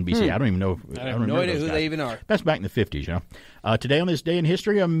on NBC. I don't even know. I have no idea who they even are. That's back in the 50s, you know. Today on this day in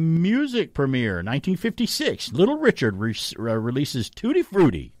history, a music premiere, 1956. Little Richard releases Tutti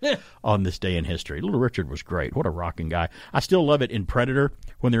Frutti on this day in history. Little Richard was great. What a rocking guy. I still love it in Predator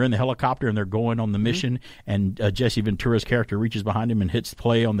when they're in the helicopter and they're going on the mission, and Jesse Ventura's character reaches behind him and hits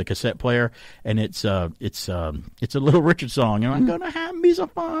play on the cassette player, and it's a Little Richard song. And I'm gonna have me some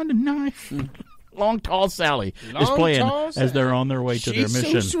fun tonight. Long Tall Sally is playing as they're on their way to their mission.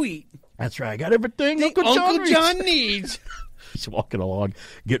 She's so sweet. That's right. Got everything Uncle John needs. He's walking along,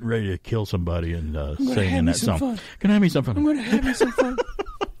 getting ready to kill somebody, and singing that song. Fun. Can I have me some fun? I'm going to have me some fun.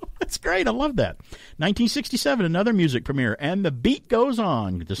 That's great. I love that. 1967, another music premiere, and The Beat Goes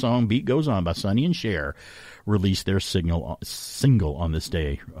On. The song Beat Goes On by Sonny and Cher released their single on this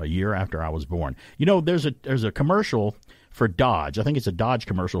day, a year after I was born. You know, there's a commercial for Dodge. I think it's a Dodge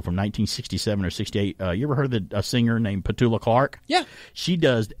commercial from 1967 or 68. You ever heard of a singer named Petula Clark? Yeah. She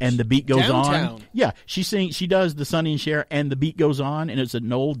does, and The Beat Goes Downtown. On. Yeah, she does the Sonny and Cher, and The Beat Goes On, and it's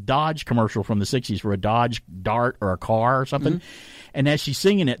an old Dodge commercial from the 60s for a Dodge Dart or a car or something. Mm-hmm. And as she's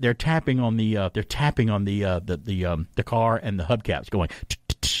singing it, they're tapping on the car and the hubcaps, going.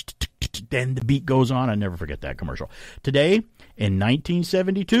 Then the beat goes on. I never forget that commercial. Today, in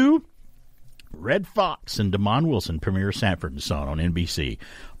 1972, Red Fox and Damon Wilson premiere Sanford & Son on NBC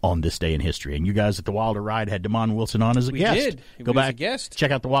on this day in history. And you guys at the Wilder Ride had Damon Wilson on as a guest. We did. Go back,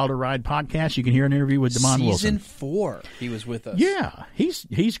 check out the Wilder Ride podcast. You can hear an interview with Damon Wilson. Season 4, he was with us. Yeah,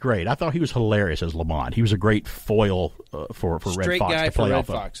 he's great. I thought he was hilarious as Lamont. He was a great foil for Red Fox to play off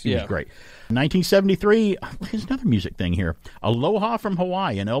of. He was great. 1973, there's another music thing here. Aloha from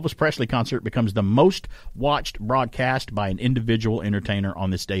Hawaii, an Elvis Presley concert becomes the most watched broadcast by an individual entertainer on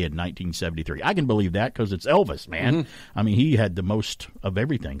this day in 1973. I can believe that because it's Elvis, man. Mm-hmm. I mean, he had the most of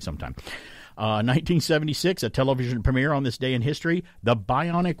everything sometime. 1976, a television premiere on this day in history, The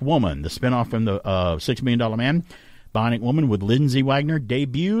Bionic Woman, the spinoff from the $6 Million Man. Bionic Woman with Lindsay Wagner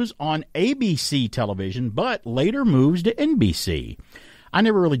debuts on ABC television, but later moves to NBC. I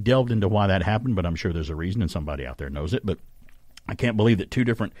never really delved into why that happened, but I'm sure there's a reason, and somebody out there knows it. But I can't believe that two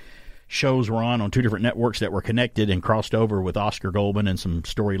different shows were on two different networks that were connected and crossed over with Oscar Goldman and some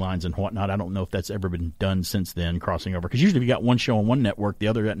storylines and whatnot. I don't know if that's ever been done since then, crossing over. Because usually if you got one show on one network, the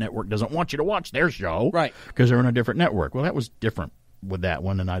other network doesn't want you to watch their show. Right. Because they're on a different network. Well, that was different with that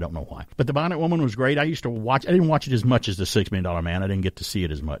one, and I don't know why. But The Bionic Woman was great. I used to watch. I didn't watch it as much as The $6 Million Man. I didn't get to see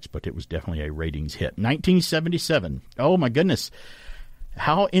it as much, but it was definitely a ratings hit. 1977. Oh, my goodness.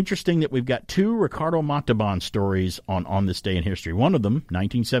 How interesting that we've got two Ricardo Montalban stories on this day in history. One of them,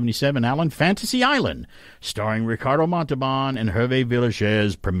 1977, Alan, Fantasy Island, starring Ricardo Montalban and Hervé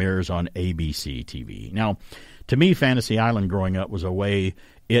Villechaize, premieres on ABC TV. Now, to me, Fantasy Island growing up was a way,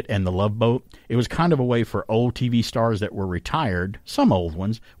 it and The Love Boat, it was kind of a way for old TV stars that were retired, some old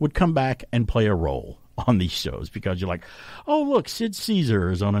ones, would come back and play a role on these shows, because you're like, oh, look, Sid Caesar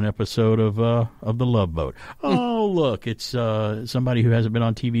is on an episode of The Love Boat. Oh, look, it's somebody who hasn't been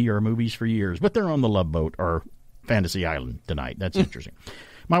on TV or movies for years, but they're on The Love Boat or Fantasy Island tonight. That's interesting.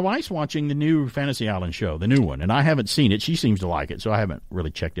 My wife's watching the new Fantasy Island show, the new one, and I haven't seen it. She seems to like it, so I haven't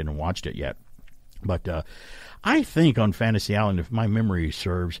really checked in and watched it yet. But I think on Fantasy Island, if my memory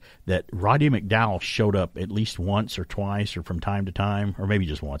serves, that Roddy McDowall showed up at least once or twice or from time to time, or maybe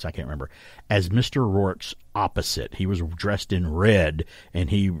just once, I can't remember, as Mr. Rourke's opposite. He was dressed in red,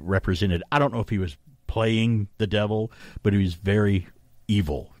 and he represented, I don't know if he was playing the devil, but he was very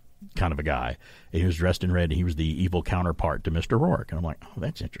evil kind of a guy. He was dressed in red, and he was the evil counterpart to Mr. Rourke. And I'm like, oh,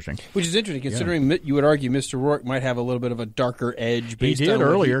 that's interesting. Which is interesting, considering you would argue Mr. Rourke might have a little bit of a darker edge. Based he did on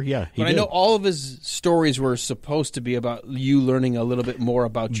earlier, But I know all of his stories were supposed to be about you learning a little bit more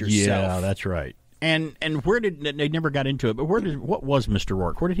about yourself. Yeah, that's right. And where did they never got into it? But what was Mr.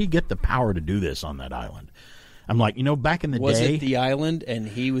 Rourke? Where did he get the power to do this on that island? I'm like, back in the day... Was it the island and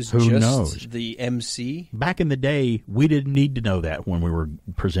he was the MC? Back in the day, we didn't need to know that when we were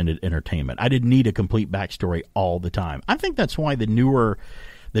presented entertainment. I didn't need a complete backstory all the time. I think that's why the newer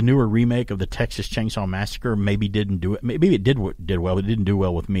the newer remake of the Texas Chainsaw Massacre maybe didn't do it. Maybe it did well, but it didn't do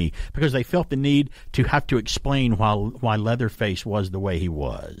well with me because they felt the need to have to explain why Leatherface was the way he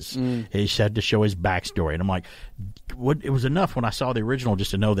was. He had to show his backstory, and I'm like, it was enough when I saw the original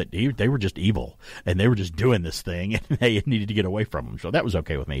just to know that they were just evil and they were just doing this thing, and they needed to get away from them. So that was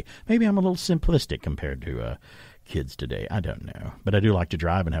okay with me. Maybe I'm a little simplistic compared to kids today. I don't know, but I do like to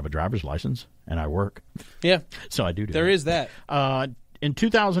drive and have a driver's license, and I work. Yeah, so I do. There is that. In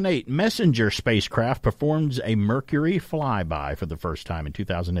 2008, Messenger spacecraft performs a Mercury flyby for the first time in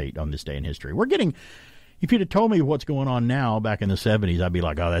 2008 on this day in history. We're getting. If you'd have told me what's going on now back in the 70s, I'd be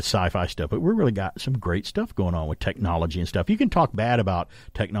like, oh, that's sci-fi stuff. But we really got some great stuff going on with technology and stuff. You can talk bad about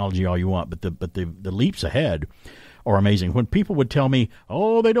technology all you want, but the leaps ahead are amazing. When people would tell me,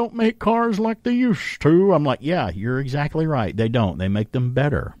 oh, they don't make cars like they used to, I'm like, yeah, you're exactly right. They don't. They make them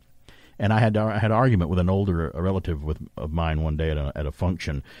better. And I had an argument with a relative of mine one day at a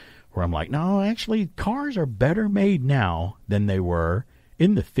function where I'm like, no, actually, cars are better made now than they were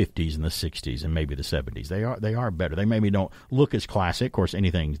in the 50s and the 60s and maybe the 70s. They are better. They maybe don't look as classic. Of course,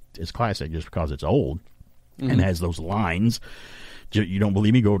 anything is classic just because it's old and has those lines. You don't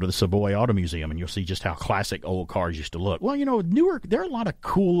believe me? Go to the Savoy Auto Museum and you'll see just how classic old cars used to look. Well, there are a lot of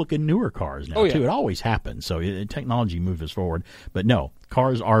cool-looking newer cars now, too. It always happens. So technology moves us forward. But no,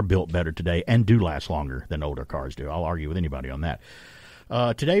 cars are built better today and do last longer than older cars do. I'll argue with anybody on that.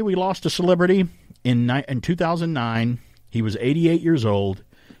 Today we lost a celebrity in 2009. He was 88 years old,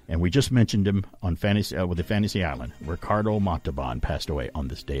 and we just mentioned him on with the Fantasy Island. Ricardo Montalban passed away on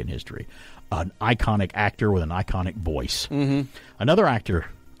this day in history. An iconic actor with an iconic voice. Another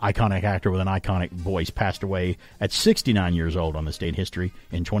iconic actor with an iconic voice, passed away at 69 years old on this day in history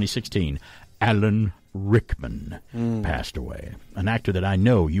in 2016. Alan Rickman passed away. An actor that I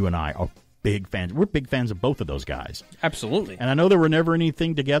know you and I are big fans. We're big fans of both of those guys. Absolutely. And I know there were never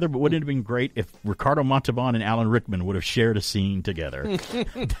anything together, but wouldn't it have been great if Ricardo Montalban and Alan Rickman would have shared a scene together?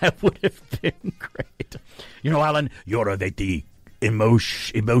 That would have been great. Alan, you're a very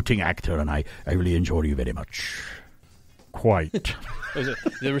emoting actor, and I really enjoy you very much. Quite.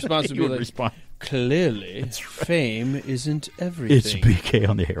 The response would be like, clearly, fame isn't everything. It's BK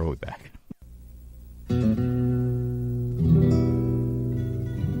on the air. We'll be back.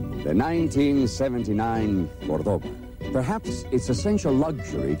 The 1979 Cordoba. Perhaps its essential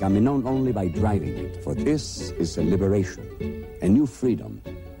luxury can be known only by driving it, for this is a liberation, a new freedom,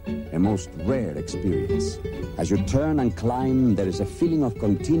 a most rare experience. As you turn and climb, there is a feeling of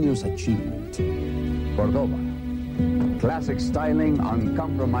continuous achievement. Cordoba. Classic styling,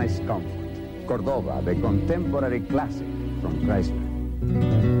 uncompromised comfort. Cordoba, the contemporary classic from Chrysler.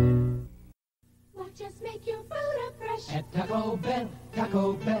 Won't just make your food fresh at Taco Bell,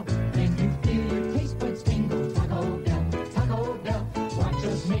 Taco Bell. Then you feel your taste buds tingle. Taco Bell, Taco Bell. Won't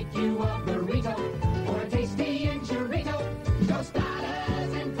just make you a burrito or a tasty enchilada.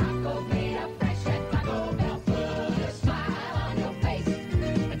 Tostadas and tacos made up fresh at Taco Bell. Put a smile on your face.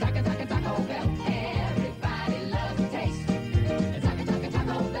 Taco Bell. Everybody loves the taste.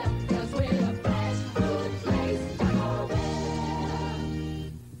 Taco Bell. 'Cause we're a fresh food place. Taco Bell.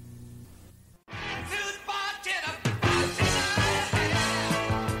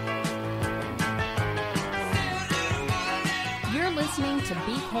 Listening to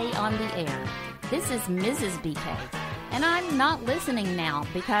BK on the air. This is Mrs. BK, and I'm not listening now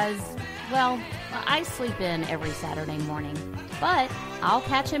because, well, I sleep in every Saturday morning. But I'll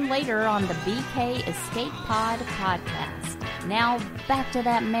catch him later on the BK Escape Pod podcast. Now back to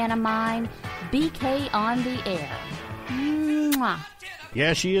that man of mine, BK on the air. Mwah.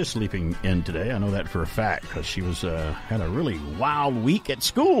 Yeah, she is sleeping in today. I know that for a fact because she was had a really wild week at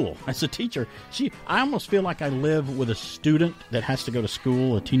school as a teacher. I almost feel like I live with a student that has to go to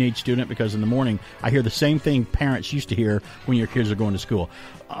school, a teenage student, because in the morning I hear the same thing parents used to hear when your kids are going to school.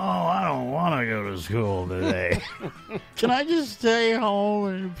 Oh, I don't want to go to school today. Can I just stay home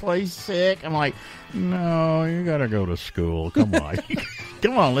and play sick? I'm like, no, you got to go to school. Come on.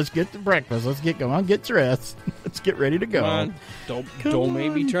 Come on, let's get to breakfast. Let's get going. Get dressed. Let's get ready to go. Come on. Don't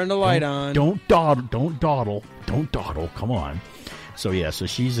make me turn the light on. Don't dawdle. Come on. So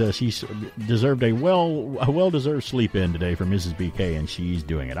she's deserved a well-deserved sleep in today for Mrs. BK, and she's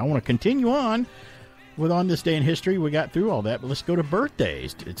doing it. I want to continue on with On This Day in History. We got through all that, but let's go to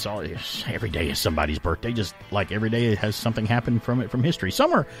birthdays. Every day is somebody's birthday, just like every day has something happened from history.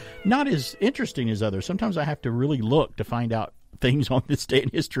 Some are not as interesting as others. Sometimes I have to really look to find out things on this day in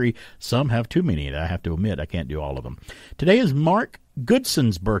history. Some have too many. I have to admit I can't do all of them. Today is Mark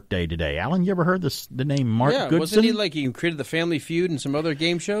Goodson's birthday today. Alan, you ever heard the name Mark Goodson? Wasn't he like he created the Family Feud and some other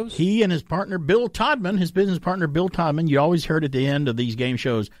game shows? He and his partner Bill Todman, his business partner Bill Todman, you always heard at the end of these game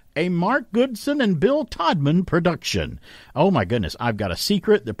shows, a Mark Goodson and Bill Todman production. Oh my goodness, I've Got a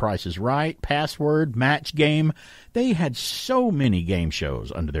Secret, The Price is Right, Password, Match Game. They had so many game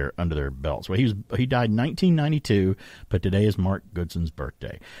shows under their belts. Well, he died in 1992, but today is Mark Goodson's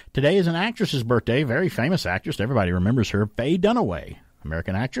birthday. Today is an actress's birthday, very famous actress. Everybody remembers her, Faye Dunaway,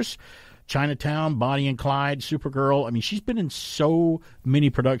 American actress. Chinatown, Bonnie and Clyde, Supergirl. I mean, she's been in so many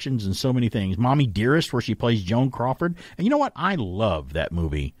productions and so many things. Mommy Dearest, where she plays Joan Crawford. And you know what? I love that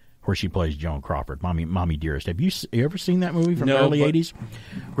movie where she plays Joan Crawford, Mommy Dearest. Have you ever seen that movie from the early 80s?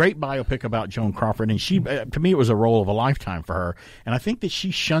 Great biopic about Joan Crawford. And she, to me, it was a role of a lifetime for her. And I think that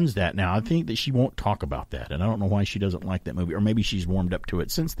she shuns that now. I think that she won't talk about that. And I don't know why she doesn't like that movie. Or maybe she's warmed up to it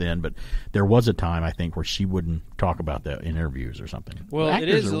since then. But there was a time, I think, where she wouldn't talk about that in interviews or something. Well, it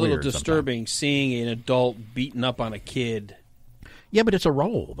is a little disturbing seeing an adult beating up on a kid. Yeah, but it's a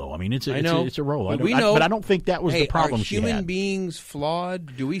role, though. I mean, it's a role. But I don't think that was the problem she had. Are human beings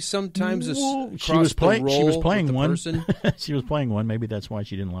flawed? Do we sometimes she was playing one. Person? She was playing one. Maybe that's why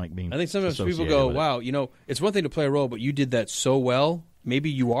she didn't like being. I think sometimes people go, "Wow, it's one thing to play a role, but you did that so well. Maybe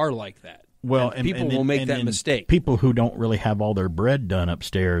you are like that." Well, and people will make that mistake. People who don't really have all their bread done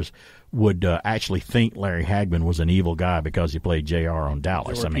upstairs would actually think Larry Hagman was an evil guy because he played JR on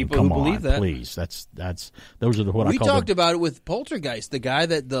Dallas. I mean, come on, please. That's those are what I call. We talked about it with Poltergeist, the guy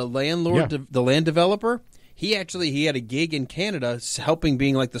that the landlord, the land developer. He had a gig in Canada helping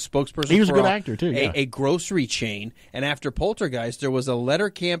being like the spokesperson. He was for a good actor too. A grocery chain, and after Poltergeist, there was a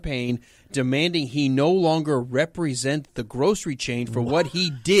letter campaign demanding he no longer represent the grocery chain for what he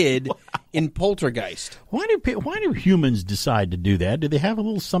did in Poltergeist. Why do humans decide to do that? Do they have a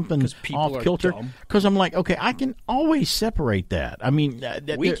little something off kilter? Because I'm like, okay, I can always separate that. I mean,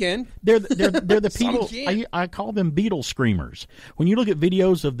 we can. They're the people. I call them Beatles screamers. When you look at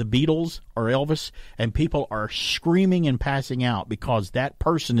videos of the Beatles or Elvis, and people are screaming and passing out because that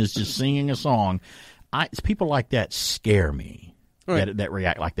person is just singing a song, people like that scare me. Right. That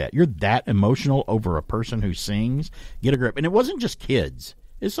react like that. You're that emotional over a person who sings. Get a grip. And it wasn't just kids.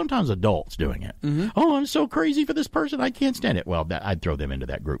 It's sometimes adults doing it. Mm-hmm. Oh, I'm so crazy for this person. I can't stand it. Well, I'd throw them into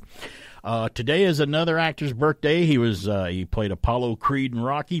that group. Today is another actor's birthday. He played Apollo Creed in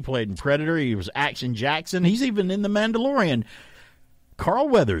Rocky, played in Predator. He was Action Jackson. He's even in The Mandalorian. Carl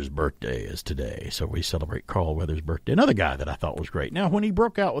Weathers' birthday is today, so we celebrate Carl Weathers' birthday. Another guy that I thought was great. Now, when he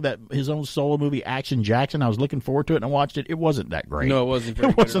broke out with his own solo movie, Action Jackson, I was looking forward to it, and I watched it. It wasn't that great. No, it wasn't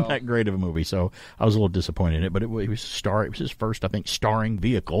very It wasn't that great of a movie, so I was a little disappointed in it. But it was his first, I think, starring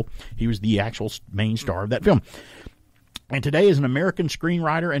vehicle. He was the actual main star of that film. And today is an American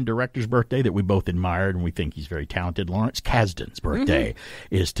screenwriter and director's birthday that we both admired, and we think he's very talented. Lawrence Kasdan's birthday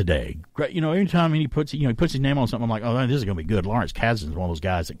is today. You know, anytime he puts his name on something, I'm like, oh, this is going to be good. Lawrence Kasdan's one of those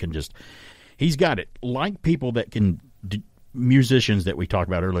guys that can he's got it. Like people that can, musicians that we talked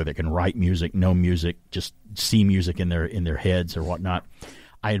about earlier that can write music, know music, just see music in their heads or whatnot.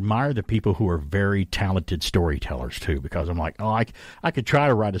 I admire the people who are very talented storytellers, too, because I'm like, oh, I could try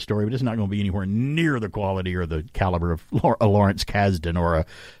to write a story, but it's not going to be anywhere near the quality or the caliber of a Lawrence Kasdan or a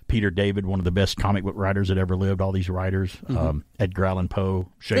Peter David, one of the best comic book writers that ever lived, all these writers, Edgar Allan Poe,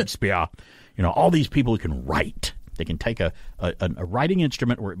 Shakespeare, all these people who can write. They can take a writing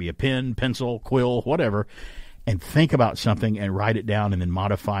instrument, where it be a pen, pencil, quill, whatever, and think about something and write it down and then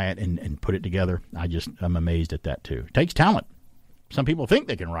modify it and put it together. I'm amazed at that, too. It takes talent. Some people think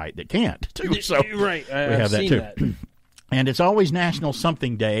they can write that can't, too. So right. we have that, too. That. And it's always National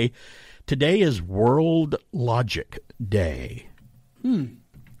Something Day. Today is World Logic Day. Mr.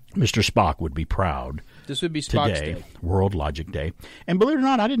 Spock would be proud. This would be Spock's today, Day. World Logic Day. And believe it or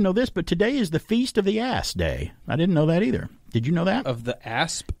not, I didn't know this, but today is the Feast of the Ass Day. I didn't know that either. Did you know that? Of the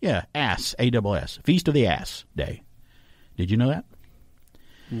asp? Yeah, ass, A-S-S. Feast of the Ass Day. Did you know that?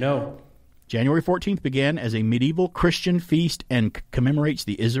 No. January 14th began as a medieval Christian feast and commemorates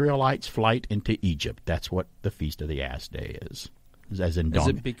the Israelites' flight into Egypt. That's what the Feast of the Ass Day is. As in Is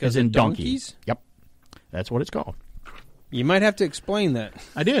it because of donkeys? Yep. That's what it's called. You might have to explain that.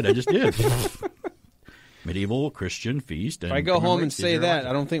 I did. I just did. Medieval Christian feast. If I go home and say that,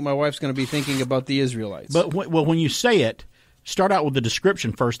 I don't think my wife's going to be thinking about the Israelites. But when you say it, start out with the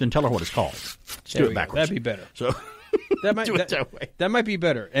description first, then tell her what it's called. Just do it backwards. That'd be better. So... That might be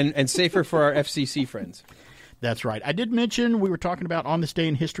better and safer for our FCC friends. That's right. I did mention we were talking about On This Day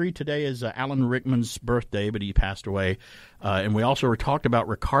in History. Today is Alan Rickman's birthday, but he passed away. And we also talked about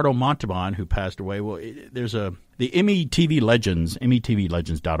Ricardo Montalban, who passed away. Well, there's the METV Legends,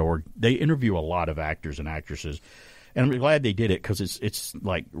 METVlegends.org. They interview a lot of actors and actresses. And I'm glad they did it because it's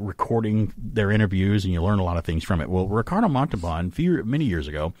like recording their interviews and you learn a lot of things from it. Well, Ricardo Montalban, many years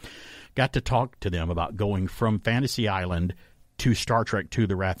ago, got to talk to them about going from Fantasy Island to Star Trek II: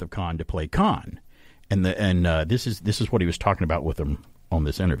 The Wrath of Khan to play Khan. And this is what he was talking about with them on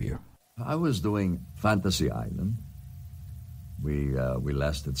this interview. I was doing Fantasy Island. We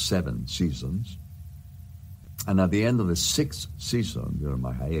lasted 7 seasons. And at the end of the 6th season, during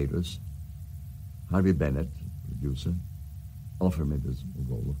my hiatus, Harvey Bennett, producer, offered me this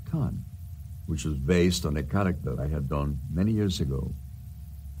role of Khan, which was based on a character I had done many years ago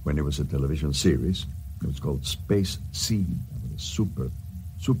when it was a television series. It was called Space Seed. It was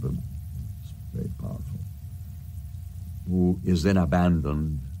Superman, very powerful, who is then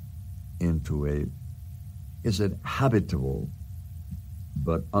abandoned into is habitable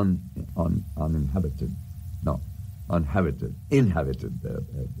but inhabited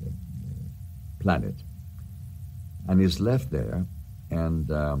planet, and he's left there, and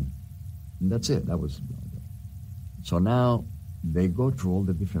that's it. That was so. Now they go through all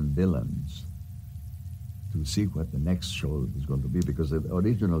the different villains to see what the next show is going to be, because the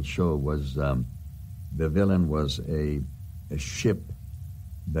original show was the villain was a ship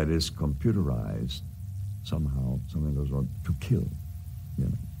that is computerized somehow. Something goes wrong to kill,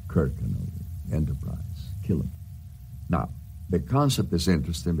 Kirk and the Enterprise, kill him. Now, the concept is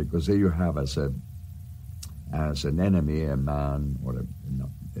interesting because there you have as an enemy a man or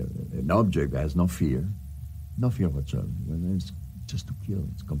an object that has no fear whatsoever. It's just to kill.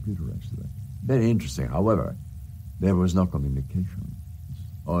 It's computerized. Very interesting. However, there was no communication.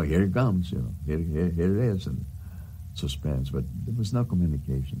 Oh, here it comes. Here it is, and suspense. But there was no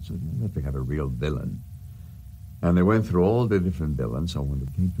communication, so you have to have a real villain. And they went through all the different villains, and when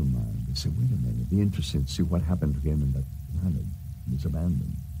it came to mind, they said, wait a minute, it'd be interesting to see what happened to him in that planet. He was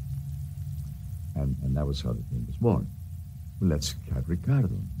abandoned. And that was how the thing was born. Well, let's have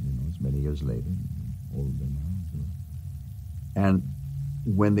Ricardo. It's many years later, older now. And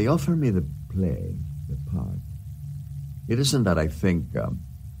when they offered me the part, it isn't that I think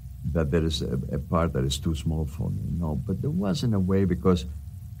that there is a part that is too small for me. No, but there was in a way, because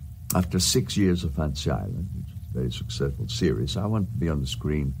after 6 years of Fantasy Island, which is a very successful series, I wanted to be on the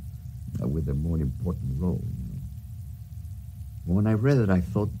screen with a more important role. When I read it, I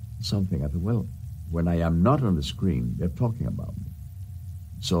thought something. I thought, well, when I am not on the screen, they're talking about me.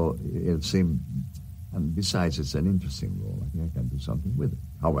 So it seemed, and besides, it's an interesting role. I think I can do something with it.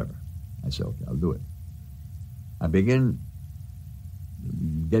 However, I said, okay, I'll do it. I began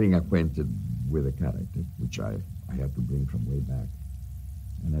getting acquainted with a character, which I had to bring from way back.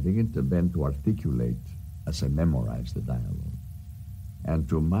 And I began to then to articulate as I memorized the dialogue. And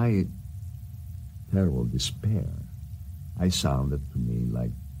to my terrible despair, I sounded to me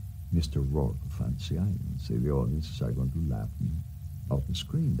like Mr. Rourke of Fantasy Island. Say the audiences are going to laugh me off the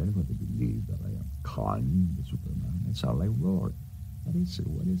screen. They're going to believe that I am Khan, the Superman. I sound like Rourke. What is it?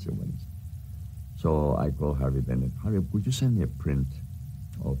 So I called Harvey Bennett. Harvey, could you send me a print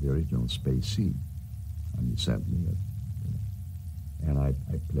of the original Space Seed? And he sent me it. And I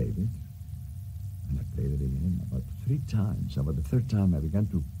played it. And I played it again about 3 times. About the 3rd time, I began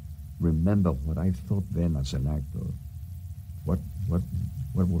to remember what I thought then as an actor, what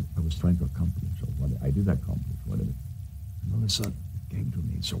I was trying to accomplish, or what I did accomplish, whatever. And all of a sudden, it came to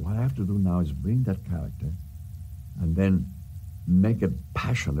me. So what I have to do now is bring that character and then make it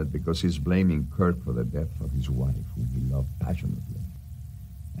passionate, because he's blaming Kirk for the death of his wife, whom he loved passionately.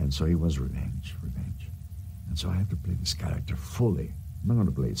 And so he was revenge. And so I have to play this character fully. I'm not going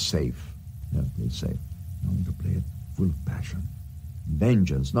to play it safe. I want to play it full of passion.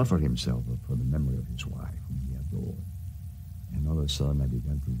 Vengeance, not for himself, but for the memory of his wife, whom he adored. And all of a sudden I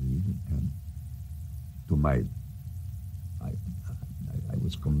began to read, and to my... I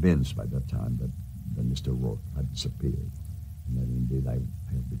was convinced by that time that Mr. Rourke had disappeared, and that indeed I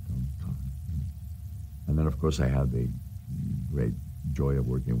had become Khan. And then, of course, I had the great joy of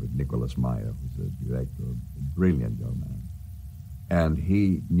working with Nicholas Meyer, who's the director, a brilliant young man. And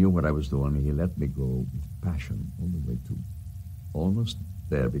he knew what I was doing, and he let me go with passion all the way to almost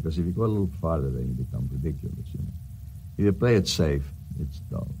there, because if you go a little farther, then you become ridiculous, If you play it safe, it's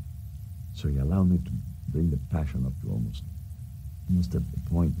dull. So he allowed me to bring the passion up to almost at the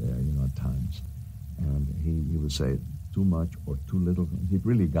point there, at times. And he would say too much or too little. He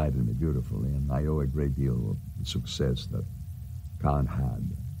really guided me beautifully, and I owe a great deal of the success that Khan had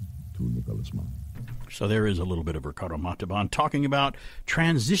to Nicholas Meyer. So there is a little bit of Ricardo Montalban talking about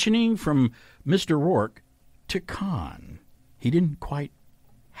transitioning from Mr. Rourke to Khan. He didn't quite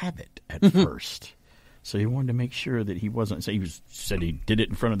have it at first. So he wanted to make sure that he wasn't. So he said he did it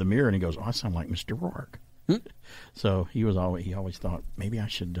in front of the mirror, and he goes, "Oh, I sound like Mr. Rourke." So he always thought maybe I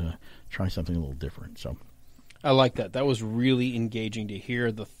should try something a little different. So I like that. That was really engaging to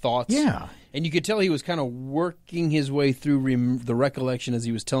hear the thoughts. Yeah. And you could tell he was kind of working his way through the recollection as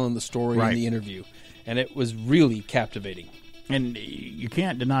he was telling the story in the interview. And it was really captivating. And you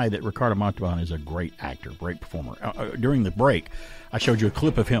can't deny that Ricardo Montalban is a great actor, great performer. During the break, I showed you a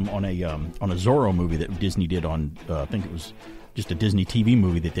clip of him on a Zorro movie that Disney did on, I think it was just a Disney TV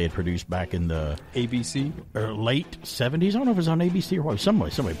movie that they had produced back in the ABC late 70s. I don't know if it was on ABC or what.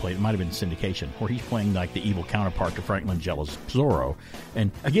 Somebody played it. It might have been syndication, where he's playing like the evil counterpart to Frank Langella's Zorro.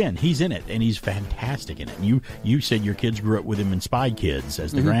 And again, he's in it, and he's fantastic in it. And you said your kids grew up with him in Spy Kids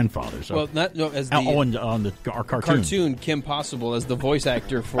as the grandfather. So as our cartoon, Kim Possible as the voice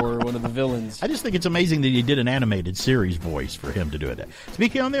actor for one of the villains. I just think it's amazing that he did an animated series voice for him to do it.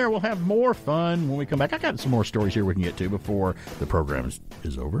 Speaking on there, we'll have more fun when we come back. I got some more stories here we can get to before the program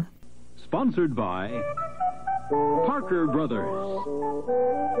is over. Sponsored by Parker Brothers.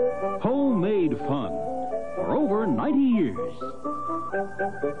 Homemade fun for over 90 years.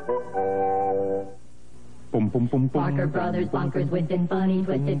 Boom, boom, boom, boom. Parker Brothers bonkers with and funny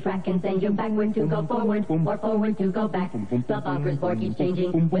twisted track and send you backward to go forward or forward to go back. The bonkers board keeps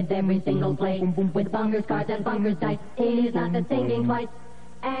changing with every single play. With bonkers cards and bonkers dice, it is not the same game twice.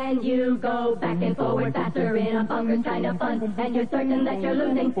 And you go back and forward faster in a bonkers kind of fun. And you're certain that you're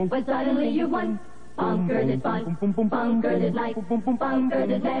losing when suddenly you won. Bonkers is fun. Bonkers is life.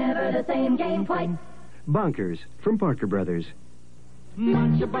 Bonkers is never the same game twice. Bonkers from Parker Brothers.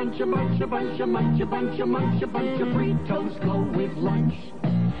 Munch a bunch of munch a bunch of munch a bunch of munch a bunch of Fritos go with lunch.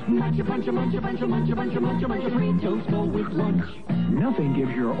 Munch a bunch of munch a bunch of munch a bunch of munch a bunch of Fritos go with lunch. Nothing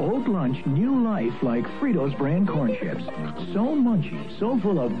gives your old lunch new life like Fritos brand corn chips. So munchy, so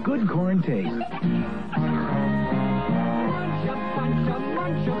full of good corn taste. Munch a bunch of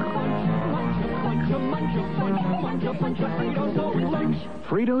munch a bunch a bunch of munch a bunch of munch a bunch of Fritos go with lunch.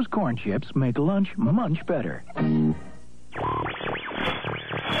 Fritos corn chips make lunch much better.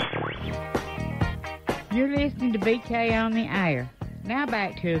 You're listening to BK on the air. Now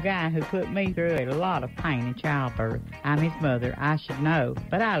back to a guy who put me through a lot of pain in childbirth. I'm his mother, I should know,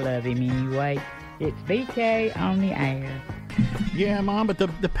 but I love him anyway. It's BK on the air. Yeah, Mom, but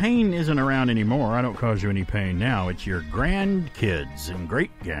the pain isn't around anymore. I don't cause you any pain now. It's your grandkids and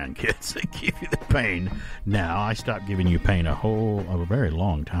great-grandkids that give you the pain now. I stopped giving you pain a very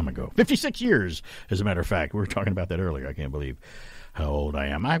long time ago. 56 years, as a matter of fact. We were talking about that earlier. I can't believe how old I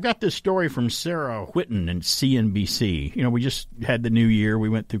am. I've got this story from Sarah Whitten in CNBC. You know, we just had the new year. We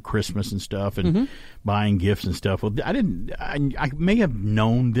went through Christmas and stuff and buying gifts and stuff. Well, I may have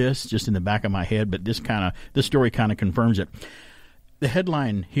known this just in the back of my head, but this story kind of confirms it. The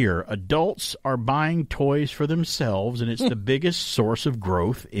headline here, adults are buying toys for themselves, and it's the biggest source of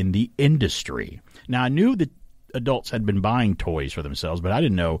growth in the industry. Now, I knew that adults had been buying toys for themselves, but I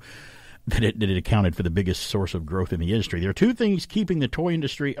didn't know that it accounted for the biggest source of growth in the industry. There are two things keeping the toy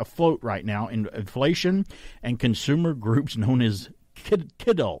industry afloat right now: inflation and consumer groups known as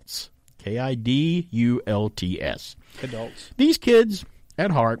kidults. Kidults. Kidults. These kids,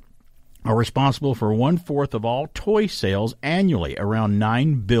 at heart, are responsible for 1/4 of all toy sales annually, around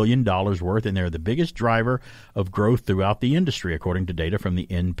 $9 billion worth, and they're the biggest driver of growth throughout the industry, according to data from the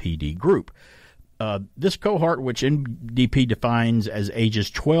NPD Group. This cohort, which NDP defines as ages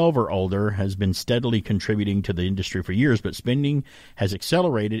 12 or older, has been steadily contributing to the industry for years, but spending has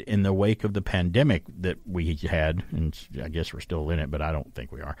accelerated in the wake of the pandemic that we had, and I guess we're still in it, but I don't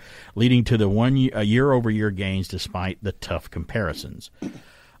think we are, leading to the year-over-year gains despite the tough comparisons.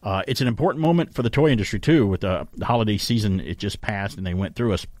 It's an important moment for the toy industry, too, with the holiday season. It just passed, and they went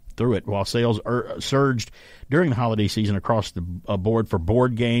through it. While sales surged during the holiday season across the board for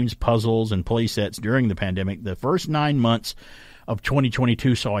board games, puzzles, and play sets during the pandemic, the first 9 months of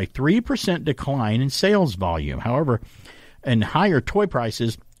 2022 saw a 3% decline in sales volume. However, and higher toy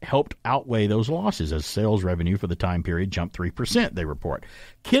prices helped outweigh those losses as sales revenue for the time period jumped 3%, they report.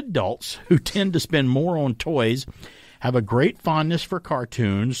 Kidults, who tend to spend more on toys, have a great fondness for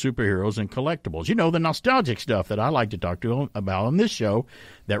cartoons, superheroes, and collectibles. You know, the nostalgic stuff that I like to talk to them about on this show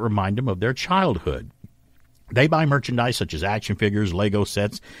that remind them of their childhood. They buy merchandise such as action figures, Lego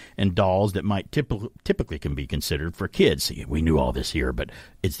sets, and dolls that might typically can be considered for kids. See, we knew all this here, but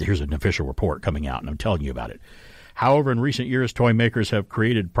here's an official report coming out, and I'm telling you about it. However, in recent years, toy makers have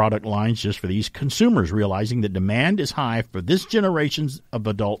created product lines just for these consumers, realizing that demand is high for this generation of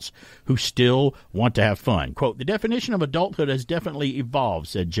adults who still want to have fun. Quote, the definition of adulthood has definitely evolved,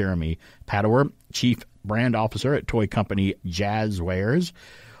 said Jeremy Padower, chief brand officer at toy company Jazzwares.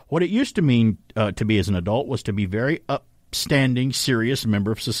 What it used to mean to be as an adult was to be very upstanding, serious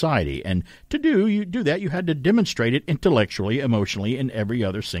member of society. And to do that, you had to demonstrate it intellectually, emotionally, in every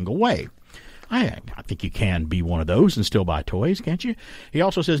other single way. I think you can be one of those and still buy toys, can't you? He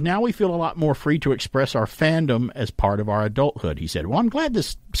also says, now we feel a lot more free to express our fandom as part of our adulthood. He said, well, I'm glad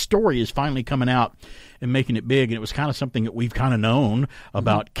this story is finally coming out and making it big. And it was kind of something that we've kind of known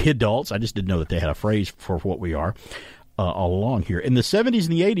about kidults. I just didn't know that they had a phrase for what we are all along here. In the 70s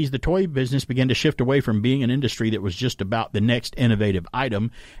and the 80s, the toy business began to shift away from being an industry that was just about the next innovative item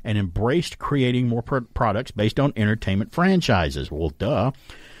and embraced creating more products based on entertainment franchises. Well, duh.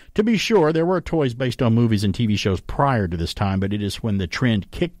 To be sure, there were toys based on movies and TV shows prior to this time, but it is when the trend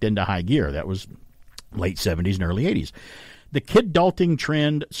kicked into high gear. That was late 70s and early 80s. The kid-dulting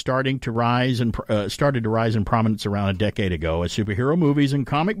trend started to rise in prominence around a decade ago as superhero movies and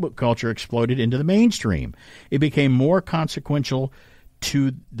comic book culture exploded into the mainstream. It became more consequential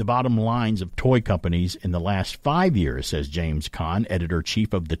to the bottom lines of toy companies in the last 5 years, says James Kahn,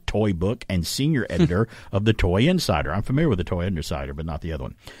 editor-chief of the Toy Book and senior editor of the Toy Insider. I'm familiar with the Toy Insider, but not the other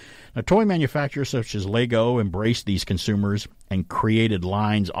one. Now, toy manufacturers such as Lego embraced these consumers and created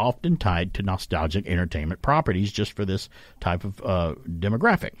lines often tied to nostalgic entertainment properties just for this type of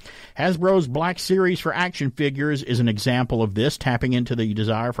demographic. Hasbro's Black Series for action figures is an example of this, tapping into the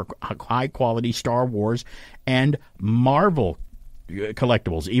desire for high-quality Star Wars and Marvel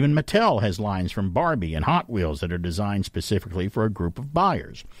collectibles. Even Mattel has lines from Barbie and Hot Wheels that are designed specifically for a group of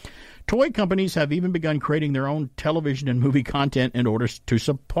buyers. Toy companies have even begun creating their own television and movie content in order to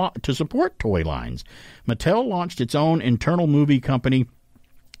support toy lines. Mattel launched its own internal movie company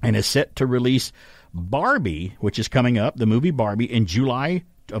and is set to release Barbie, which is coming up, the movie Barbie, in July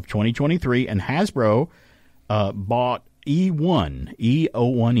of 2023, and Hasbro bought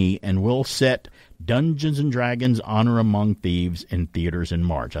E1E, and will set Dungeons & Dragons Honor Among Thieves in theaters in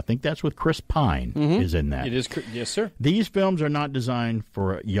March. I think that's with Chris Pine is in that. It is, yes, sir. These films are not designed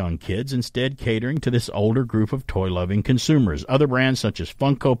for young kids, instead catering to this older group of toy-loving consumers. Other brands such as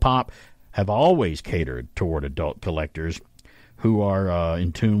Funko Pop have always catered toward adult collectors who are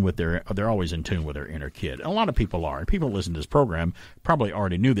they're always in tune with their inner kid. And a lot of people are. And people who listen to this program probably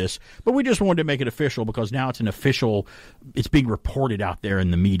already knew this, but we just wanted to make it official because now it's being reported out there in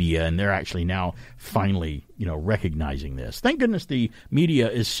the media, and they're actually now finally, recognizing this. Thank goodness the media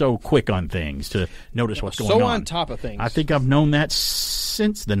is so quick on things to notice what's going on. So on top of things. I think I've known that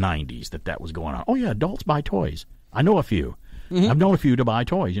since the 90s that was going on. Oh, yeah, adults buy toys. I know a few. I've known a few to buy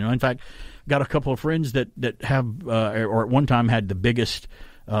toys. In fact, got a couple of friends that have, or at one time had the biggest,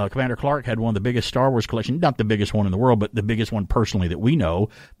 Commander Clark had one of the biggest Star Wars collections, not the biggest one in the world, but the biggest one personally that we know,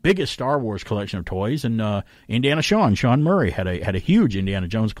 biggest Star Wars collection of toys. And Sean Murray had a huge Indiana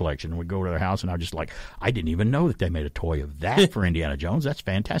Jones collection. And we'd go to their house, and I was just like, I didn't even know that they made a toy of that for Indiana Jones. That's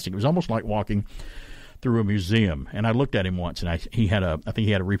fantastic. It was almost like walking through a museum. And I looked at him once, and I think he had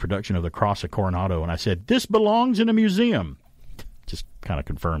a reproduction of the Cross of Coronado, and I said, this belongs in a museum. Just kind of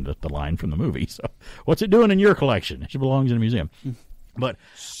confirmed the line from the movie. So, what's it doing in your collection? It belongs in a museum. But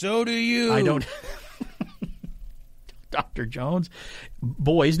so do you. I don't. Dr. Jones,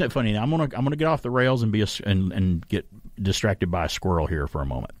 boy, isn't it funny? Now, I'm gonna get off the rails and and get distracted by a squirrel here for a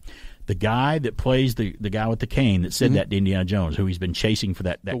moment. The guy that plays the guy with the cane that said that to Indiana Jones, who he's been chasing for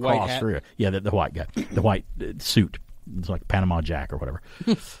that cross through. Yeah, the white guy, the white suit. It's like Panama Jack or whatever.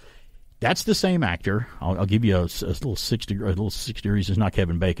 That's the same actor. I'll give you a little 6 degrees. It's not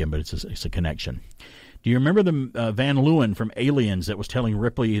Kevin Bacon, but it's a connection. Do you remember the Van Leeuwen from Aliens that was telling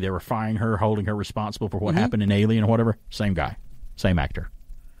Ripley they were firing her, holding her responsible for what happened in Alien or whatever? Same guy, same actor.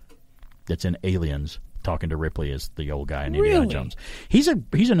 That's in Aliens, talking to Ripley as the old guy in Indiana Jones. He's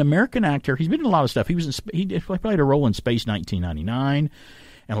an American actor. He's been in a lot of stuff. He played a role in Space 1999.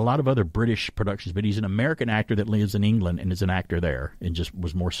 And a lot of other British productions, but he's an American actor that lives in England and is an actor there and just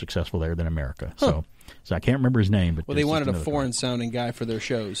was more successful there than America. So I can't remember his name. But they wanted a foreign-sounding guy for their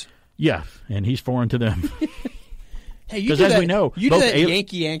shows. Yeah, and he's foreign to them. Hey, you do as that, we know, you do that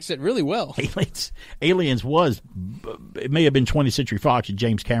Yankee accent really well. Aliens was, it may have been 20th Century Fox and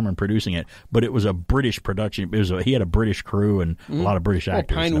James Cameron producing it, but it was a British production. He had a British crew and a lot of British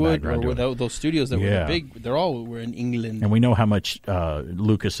actors. Pinewood, or those studios that were big, they all were in England. And we know how much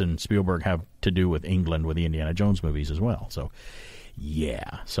Lucas and Spielberg have to do with England with the Indiana Jones movies as well. So,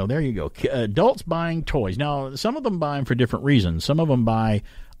 yeah. So there you go. Adults buying toys. Now, some of them buy them for different reasons. Some of them buy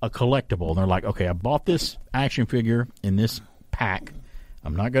a collectible, and they're like, okay, I bought this action figure in this pack.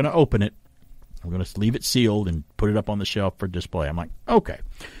 I'm not going to open it. I'm going to leave it sealed and put it up on the shelf for display. I'm like, okay.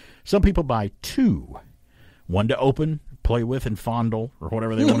 Some people buy two. One to open, play with, and fondle, or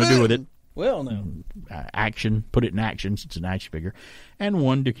whatever they want to do with it. Well, no. Action, put it in action since it's an action figure. And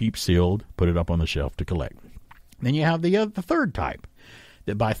one to keep sealed, put it up on the shelf to collect. Then you have the third type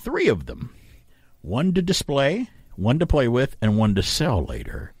that buy 3 of them, one to display, one to play with, and one to sell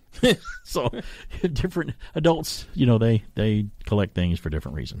later. So different adults, they collect things for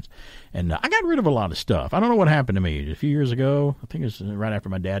different reasons. And I got rid of a lot of stuff. I don't know what happened to me. A few years ago, I think it was right after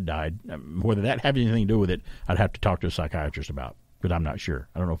my dad died. Whether that had anything to do with it, I'd have to talk to a psychiatrist about, but I'm not sure.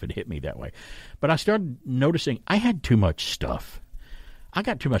 I don't know if it hit me that way. But I started noticing I had too much stuff. I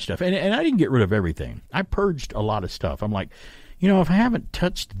got too much stuff, and I didn't get rid of everything. I purged a lot of stuff. I'm like, if I haven't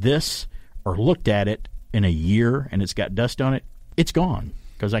touched this or looked at it in a year and it's got dust on it, it's gone.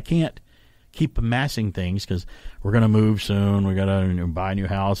 Because I can't keep amassing things because we're going to move soon. We got to buy a new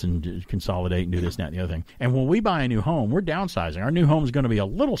house and consolidate and do this, that, and the other thing. And when we buy a new home, we're downsizing. Our new home is going to be a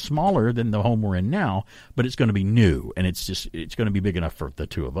little smaller than the home we're in now, but it's going to be new, and it's going to be big enough for the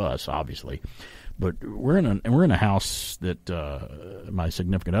 2 of us, obviously. But we're in a house that my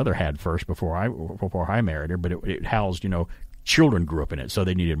significant other had first before I married her, but it housed children grew up in it, so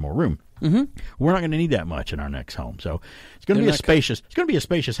they needed more room. Mm-hmm. We're not going to need that much in our next home, so it's going to be a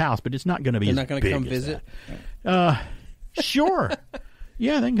spacious house, but it's not going to be. They're not going to come visit. Sure,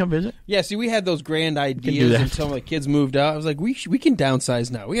 yeah, they can come visit. Yeah, see, we had those grand ideas until my kids moved out. I was like, we can downsize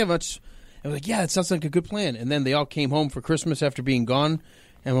now. We have much. I was like, yeah, that sounds like a good plan. And then they all came home for Christmas after being gone,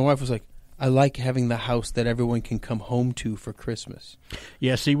 and my wife was like, I like having the house that everyone can come home to for Christmas.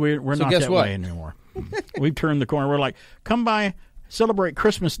 Yeah, see, we're not that way anymore. We've turned the corner. We're like, come by, celebrate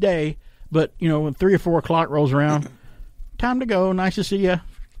Christmas Day, but, when 3 or 4 o'clock rolls around, time to go. Nice to see you.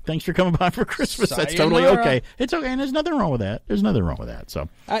 Thanks for coming by for Christmas. Sayonara. That's totally okay. It's okay, and there's nothing wrong with that. So,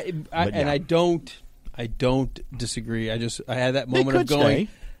 I don't disagree. I had that moment of going,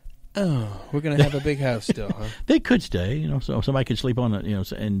 we're going to have a big house still, huh? They could stay, so somebody could sleep on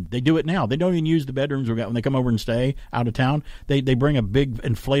it, and they do it now. They don't even use the bedrooms we got when they come over and stay out of town. They bring a big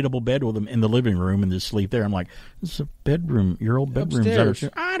inflatable bed with them in the living room and just sleep there. I'm like, this is a bedroom. Your old bedroom's upstairs.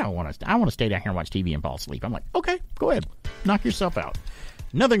 I don't want to. I want to stay down here and watch TV and fall asleep. I'm like, okay, go ahead, knock yourself out.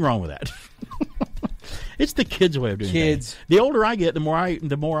 Nothing wrong with that. It's the kids' way of doing things. The older I get, the more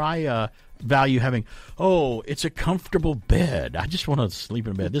I value having, it's a comfortable bed. I just want to sleep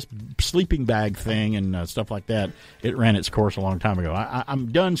in bed. This sleeping bag thing and stuff like that, it ran its course a long time ago.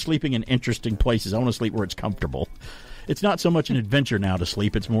 I'm done sleeping in interesting places. I want to sleep where it's comfortable. It's not so much an adventure now to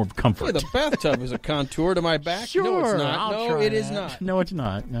sleep. It's more of comfort. Yeah, the bathtub is a contour to my back. Sure, no, it's not. It is not. No, it's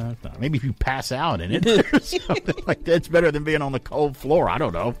not. No, it's not. Maybe if you pass out in it or something like that, it's better than being on the cold floor. I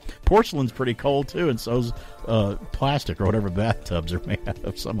don't know. Porcelain's pretty cold, too, and so's plastic or whatever bathtubs are made out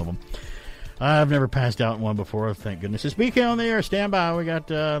of, some of them. I've never passed out in one before, thank goodness. It's BK on the air. Stand by. We got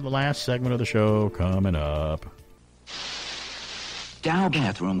the last segment of the show coming up. Dow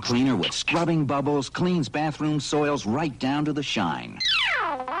Bathroom Cleaner with scrubbing bubbles cleans bathroom soils right down to the shine.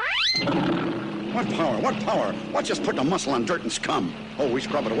 What power? What power? What's just putting a muscle on dirt and scum? Oh, we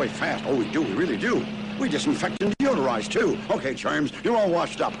scrub it away fast. Oh, we do. We really do. We disinfect and deodorize, too. Okay, Charms, you're all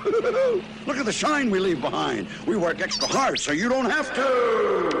washed up. Look at the shine we leave behind. We work extra hard so you don't have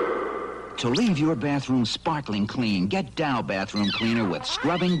to. To leave your bathroom sparkling clean, get Dow Bathroom Cleaner with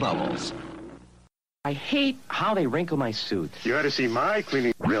scrubbing bubbles. I hate how they wrinkle my suits. You ought to see my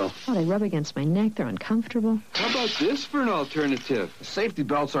cleaning bill. Oh, they rub against my neck. They're uncomfortable. How about this for an alternative? The safety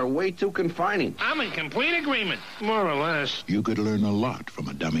belts are way too confining. I'm in complete agreement, more or less. You could learn a lot from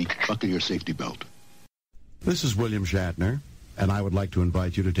a dummy. Buckle your safety belt. This is William Shatner, and I would like to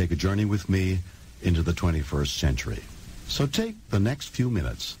invite you to take a journey with me into the 21st century. So take the next few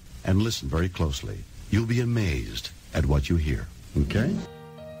minutes and listen very closely. You'll be amazed at what you hear. Okay?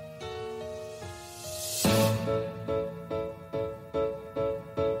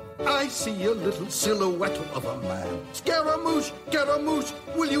 I see a little silhouette of a man. Scaramouche, Scaramouche,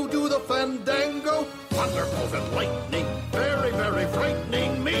 will you do the fandango? Thunderbolt and lightning, very, very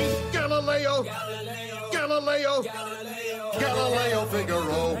frightening me. Galileo, Galileo, Galileo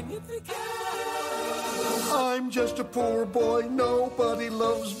Figaro. I'm just a poor boy, nobody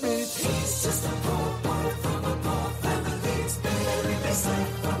loves me. He's just a poor boy from a poor family. Very best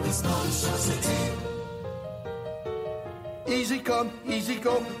life from his monstrosity. Easy come, easy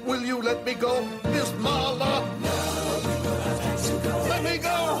go, will you let me go? Miss Mala. No, we will not let you go. Let me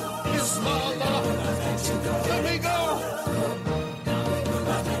go, Miss Mala. Let me go. No, we will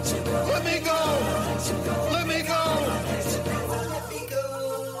not let you go. Let me go. Let me go.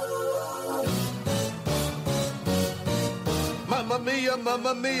 Mamma mia,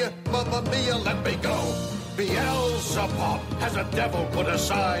 mamma mia, mamma mia, let me go. Beelzebub has a devil put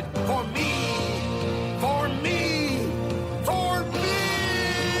aside for me, for me, for me.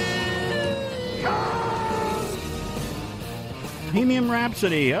 Bohemian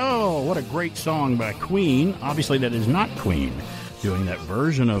Rhapsody. Oh, what a great song by Queen. Obviously, that is not Queen doing that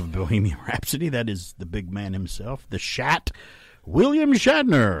version of Bohemian Rhapsody. That is the big man himself, the Shat, William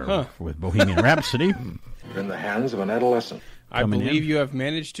Shatner, with Bohemian Rhapsody. You're in the hands of an adolescent. I believe you have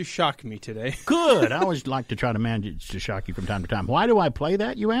managed to shock me today. Good. I always like to try to manage to shock you from time to time. Why do I play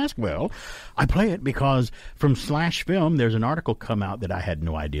that, you ask? Well, I play it because from Slash Film, there's an article come out that I had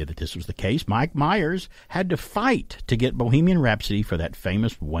no idea that this was the case. Mike Myers had to fight to get Bohemian Rhapsody for that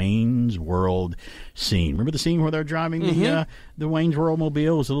famous Wayne's World scene. Remember the scene where they're driving the Wayne's World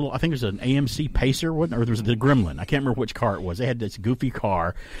mobile? It was a little, I think it was an AMC Pacer, wasn't it? Or there was the Gremlin. I can't remember which car it was. They had this goofy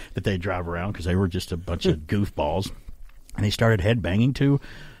car that they drive around because they were just a bunch of goofballs. And they started headbanging to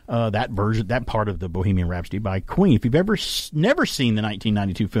that version, that part of the Bohemian Rhapsody by Queen. If you've ever never seen the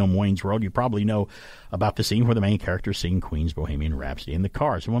 1992 film Wayne's World, you probably know about the scene where the main character sings Queen's Bohemian Rhapsody in the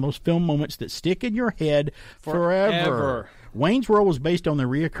car. It's one of those film moments that stick in your head forever. Wayne's World was based on the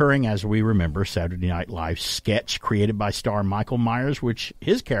reoccurring, as we remember, Saturday Night Live sketch created by star Michael Myers, which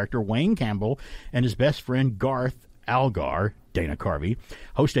his character, Wayne Campbell, and his best friend Garth Algar, Dana Carvey,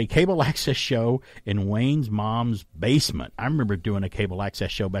 host a cable access show in Wayne's mom's basement. I remember doing a cable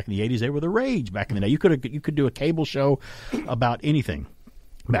access show back in the 80s. They were the rage back in the day. You could do a cable show about anything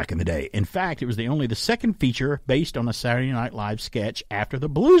back in the day. In fact, it was the second feature based on a Saturday Night Live sketch after the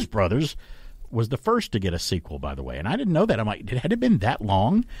Blues Brothers was the first to get a sequel, by the way. And I didn't know that. I'm like, had it been that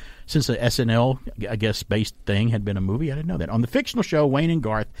long since the SNL, I guess, based thing had been a movie? I didn't know that. On the fictional show, Wayne and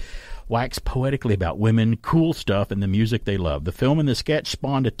Garth wax poetically about women, cool stuff, and the music they love. The film and the sketch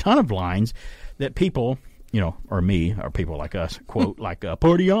spawned a ton of lines that people, or me, or people like us, quote, like,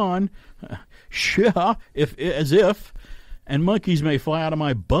 party on, sure, as if, and monkeys may fly out of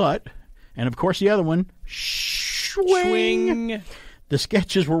my butt, and of course the other one, swing. The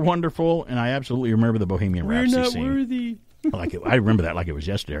sketches were wonderful, and I absolutely remember the Bohemian Rhapsody scene. We're not worthy. I remember that like it was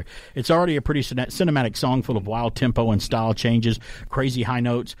yesterday. It's already a pretty cinematic song full of wild tempo and style changes, crazy high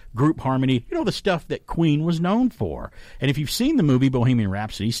notes, group harmony, the stuff that Queen was known for. And if you've seen the movie Bohemian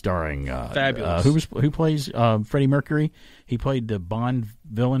Rhapsody starring fabulous. Who plays Freddie Mercury? He played the Bond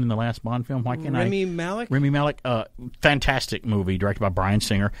villain in the last Bond film. Rami Malek? Rami Malek. Fantastic movie directed by Bryan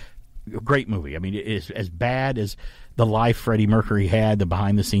Singer. Great movie. I mean, it is as bad as the life Freddie Mercury had. The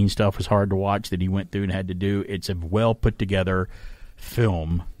behind-the-scenes stuff was hard to watch that he went through and had to do. It's a well-put-together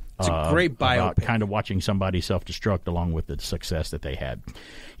film. It's a great biopic. About kind of watching somebody self-destruct along with the success that they had.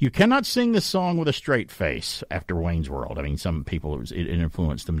 You cannot sing the song with a straight face after Wayne's World. I mean, some people, it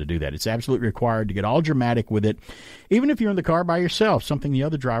influenced them to do that. It's absolutely required to get all dramatic with it, even if you're in the car by yourself, something the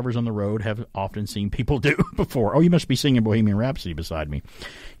other drivers on the road have often seen people do before. Oh, you must be singing Bohemian Rhapsody beside me.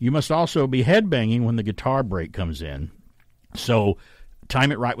 You must also be headbanging when the guitar break comes in. So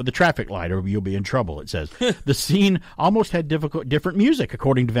time it right with the traffic light or you'll be in trouble, it says. The scene almost had different music,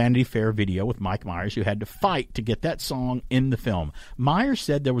 according to Vanity Fair video with Mike Myers, who had to fight to get that song in the film. Myers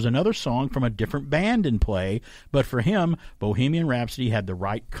said there was another song from a different band in play, but for him, Bohemian Rhapsody had the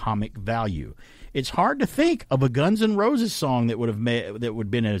right comic value. It's hard to think of a Guns N' Roses song that would have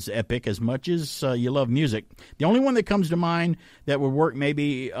been as epic as much as You Love Music. The only one that comes to mind that would work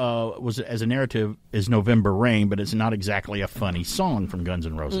maybe was as a narrative is November Rain, but it's not exactly a funny song from Guns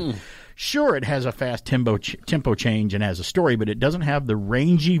N' Roses. Sure, it has a fast tempo change and has a story, but it doesn't have the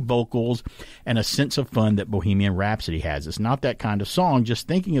rangy vocals and a sense of fun that Bohemian Rhapsody has. It's not that kind of song. Just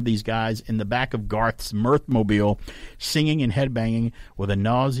thinking of these guys in the back of Garth's Mirthmobile singing and headbanging with a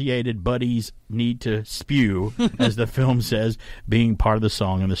nauseated buddies need to spew, as the film says, being part of the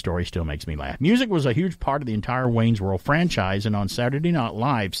song and the story still makes me laugh. Music was a huge part of the entire Wayne's World franchise, and on Saturday Night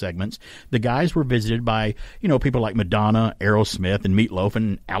Live segments, the guys were visited by, people like Madonna, Aerosmith, and Meatloaf,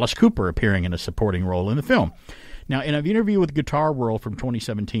 and Alice Cooper appearing in a supporting role in the film. Now, in an interview with Guitar World from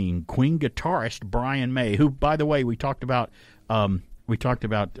 2017, Queen guitarist Brian May, who, by the way, we talked about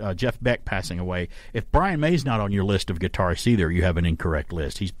Jeff Beck passing away. If Brian May's not on your list of guitarists either, you have an incorrect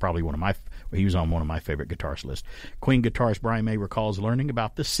list. He's probably he was on one of my favorite guitarist lists. Queen guitarist Brian May recalls learning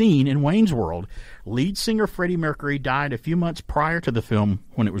about the scene in Wayne's World. Lead singer Freddie Mercury died a few months prior to the film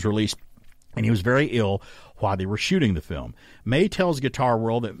when it was released, and he was very ill while they were shooting the film. May tells Guitar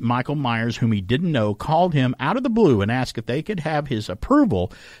World that Michael Myers, whom he didn't know, called him out of the blue and asked if they could have his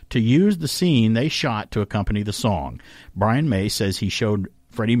approval to use the scene they shot to accompany the song. Brian May says he showed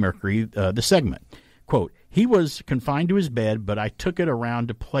Freddie Mercury the segment. Quote, "He was confined to his bed, but I took it around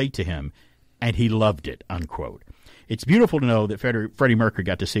to play to him, and he loved it," unquote. It's beautiful to know that Freddie Mercury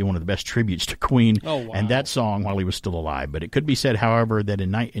got to see one of the best tributes to Queen and that song while he was still alive. But it could be said, however, that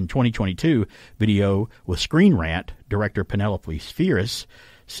in 2022 video with Screen Rant, director Penelope Spheris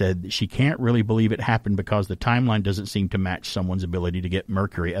said that she can't really believe it happened because the timeline doesn't seem to match someone's ability to get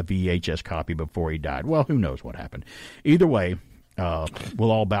Mercury a VHS copy before he died. Well, who knows what happened. Either way,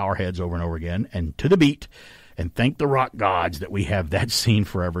 we'll all bow our heads over and over again and to the beat and thank the rock gods that we have that scene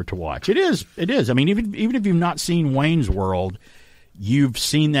forever to watch. It is. I mean, even if you've not seen Wayne's World, you've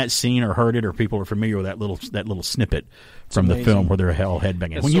seen that scene or heard it, or people are familiar with that little snippet from the film where they're all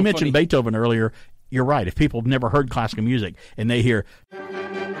headbanging. When you mentioned Beethoven earlier, you're right. If people have never heard classical music and they hear...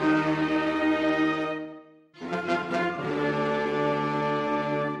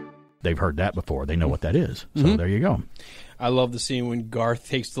 They've heard that before. They know what that is. So there you go. I love the scene when Garth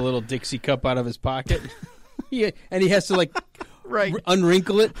takes the little Dixie cup out of his pocket. Yeah, and he has to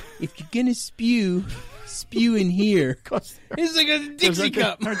unwrinkle it. If you're going to spew in here. It's like a Dixie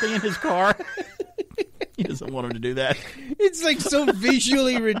cup. Aren't they in his car? He doesn't want him to do that. It's like so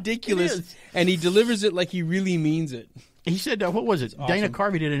visually ridiculous, and he delivers it like he really means it. He said, what was it? Awesome. Dana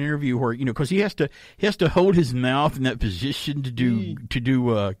Carvey did an interview where, because he has to hold his mouth in that position to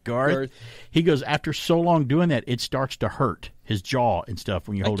do Garth. He goes, after so long doing that, it starts to hurt his jaw and stuff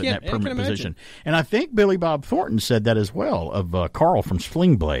when you hold it in that permanent position. And I think Billy Bob Thornton said that as well of Carl from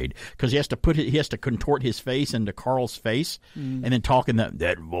Sling Blade, because he has to contort his face into Carl's face and then talk in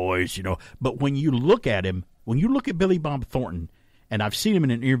that voice, But when you look at him, when you look at Billy Bob Thornton, and I've seen him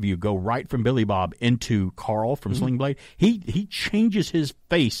in an interview go right from Billy Bob into Carl from Sling Blade. He changes his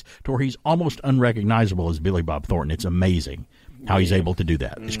face to where he's almost unrecognizable as Billy Bob Thornton. It's amazing how he's able to do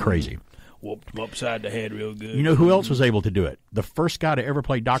that. It's crazy. Whooped him upside the head real good. You know who else was able to do it? The first guy to ever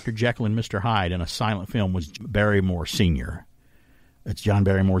play Dr. Jekyll and Mr. Hyde in a silent film was Barrymore Sr. It's John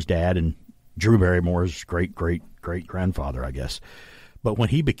Barrymore's dad and Drew Barrymore's great-great-great-grandfather, I guess. But when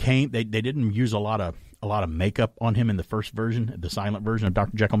he became, they didn't use a lot of makeup on him in the first version, the silent version of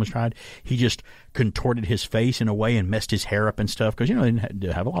Dr. Jekyll and Mr. Hyde. He just contorted his face in a way and messed his hair up and stuff because, they didn't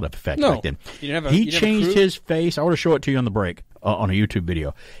have a lot of effects back then. He changed his face. I want to show it to you on the break on a YouTube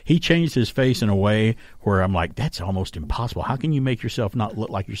video. He changed his face in a way where I'm like, that's almost impossible. How can you make yourself not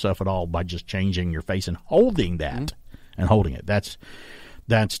look like yourself at all by just changing your face and holding that and holding it? That's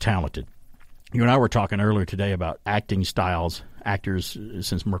talented. You and I were talking earlier today about acting styles. Actors,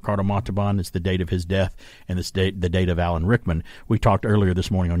 since Mercado Montalban, it's the date of his death, and it's the date of Alan Rickman. We talked earlier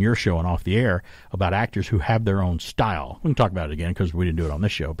this morning on your show and off the air about actors who have their own style. We can talk about it again because we didn't do it on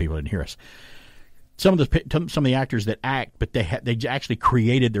this show. People didn't hear us. Some of the actors that act, but they actually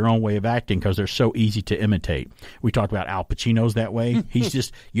created their own way of acting because they're so easy to imitate. We talked about Al Pacino's that way. He's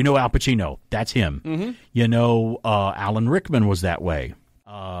just, Al Pacino, that's him. Alan Rickman was that way.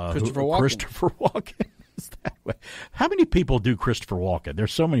 Christopher Walken is that way. How many people do Christopher Walken?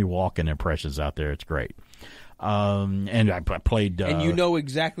 There's so many Walken impressions out there. It's great. And I played... and you know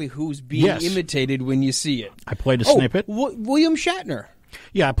exactly who's being imitated when you see it. I played a snippet. William Shatner.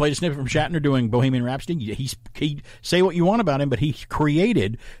 Yeah, I played a snippet from Shatner doing Bohemian Rhapsody. He say what you want about him, but he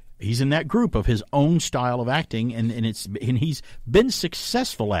created... He's in that group of his own style of acting, and he's been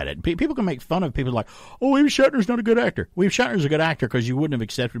successful at it. People can make fun of people like, William Shatner's not a good actor. William Shatner's a good actor because you wouldn't have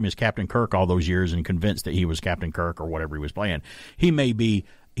accepted him as Captain Kirk all those years and convinced that he was Captain Kirk or whatever he was playing. He may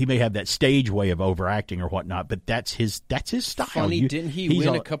have that stage way of overacting or whatnot, but that's his style. Funny, didn't he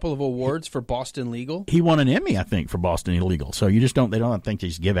win a couple of awards for Boston Legal? He won an Emmy, I think, for Boston Legal. So they don't think they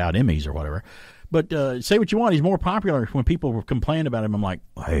just give out Emmys or whatever. But say what you want. He's more popular. When people complain about him, I'm like,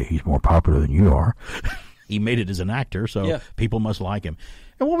 hey, he's more popular than you are. He made it as an actor, so people must like him.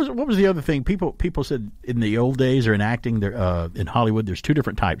 And what was the other thing? People said in the old days or in acting, in Hollywood, there's two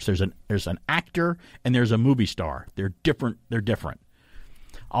different types. There's an actor and there's a movie star. They're different.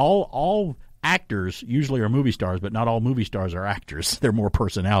 All actors usually are movie stars, but not all movie stars are actors. They're more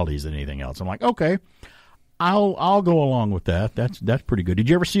personalities than anything else. I'm like, okay. I'll go along with that. That's pretty good. Did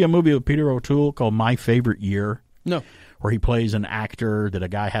you ever see a movie with Peter O'Toole called My Favorite Year? No. Where he plays an actor that a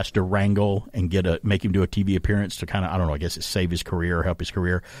guy has to wrangle and make him do a TV appearance to kind of, I don't know, I guess it's save his career or help his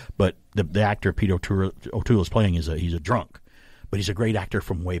career. But the actor Peter O'Toole is playing he's a drunk. But he's a great actor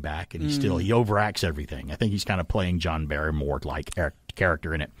from way back, and he overacts everything. I think he's kind of playing John Barrymore-like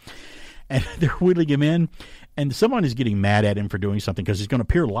character in it. And they're wheeling him in, and someone is getting mad at him for doing something because he's going to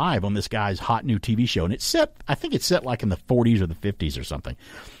appear live on this guy's hot new TV show. And I think it's set like in the 40s or the 50s or something.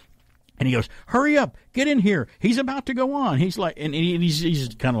 And he goes, hurry up, get in here. He's about to go on. He's like, and he's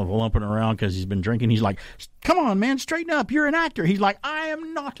kind of lumping around because he's been drinking. He's like, come on, man, straighten up. You're an actor. He's like, I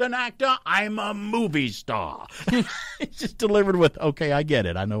am not an actor. I'm a movie star. It's just delivered with, okay, I get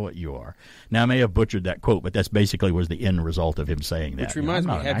it. I know what you are. Now, I may have butchered that quote, but that's basically was the end result of him saying that. Which reminds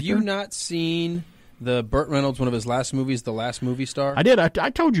me, have you not seen the Burt Reynolds, one of his last movies, The Last Movie Star? I did. I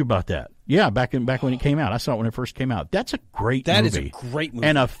told you about that. Yeah, back when it came out. I saw it when it first came out. That's a great movie. That is a great movie.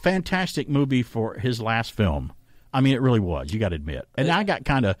 And a fantastic movie for his last film. I mean, it really was. You got to admit. And I got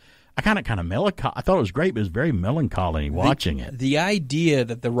kind of melancholy. I thought it was great, but it was very melancholy watching it. The idea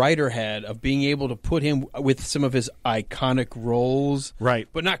that the writer had of being able to put him with some of his iconic roles, right?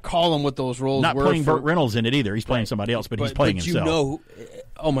 But not call him what those roles not were. Not putting Burt Reynolds in it either. He's playing somebody else, but he's playing himself. You know,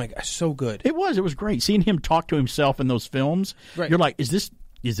 oh my gosh, so good. It was great. Seeing him talk to himself in those films, you're like, is this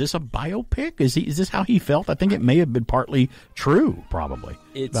a biopic? Is this how he felt? I think it may have been partly true, probably.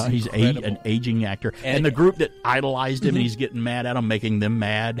 He's an aging actor. And the group that idolized him and he's getting mad at him, making them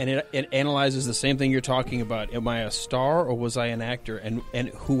mad. And it analyzes the same thing you're talking about. Am I a star or was I an actor? And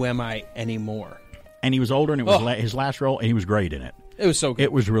who am I anymore? And he was older, and it was his last role, and he was great in it. It was so good.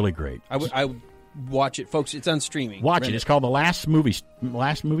 It was really great. I would watch it, folks. It's on streaming. Watch it. It's called The Last Movie Star?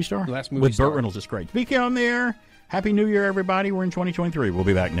 Last Movie Star. With Burt Reynolds. It's great. Speaking on there. Happy New Year, everybody. We're in 2023. We'll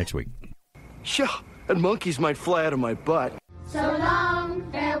be back next week. Sure, and monkeys might fly out of my butt. So long,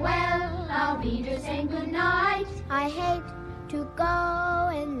 farewell, I'll be just saying goodnight. I hate to go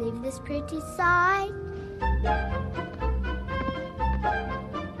and leave this pretty sight.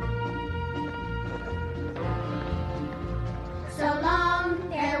 So long,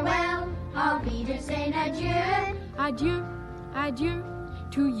 farewell, I'll be just saying adieu. Adieu, adieu,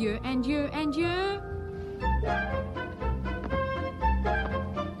 to you and you and you.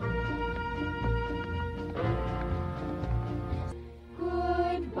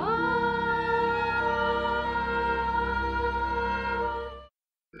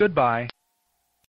 Goodbye.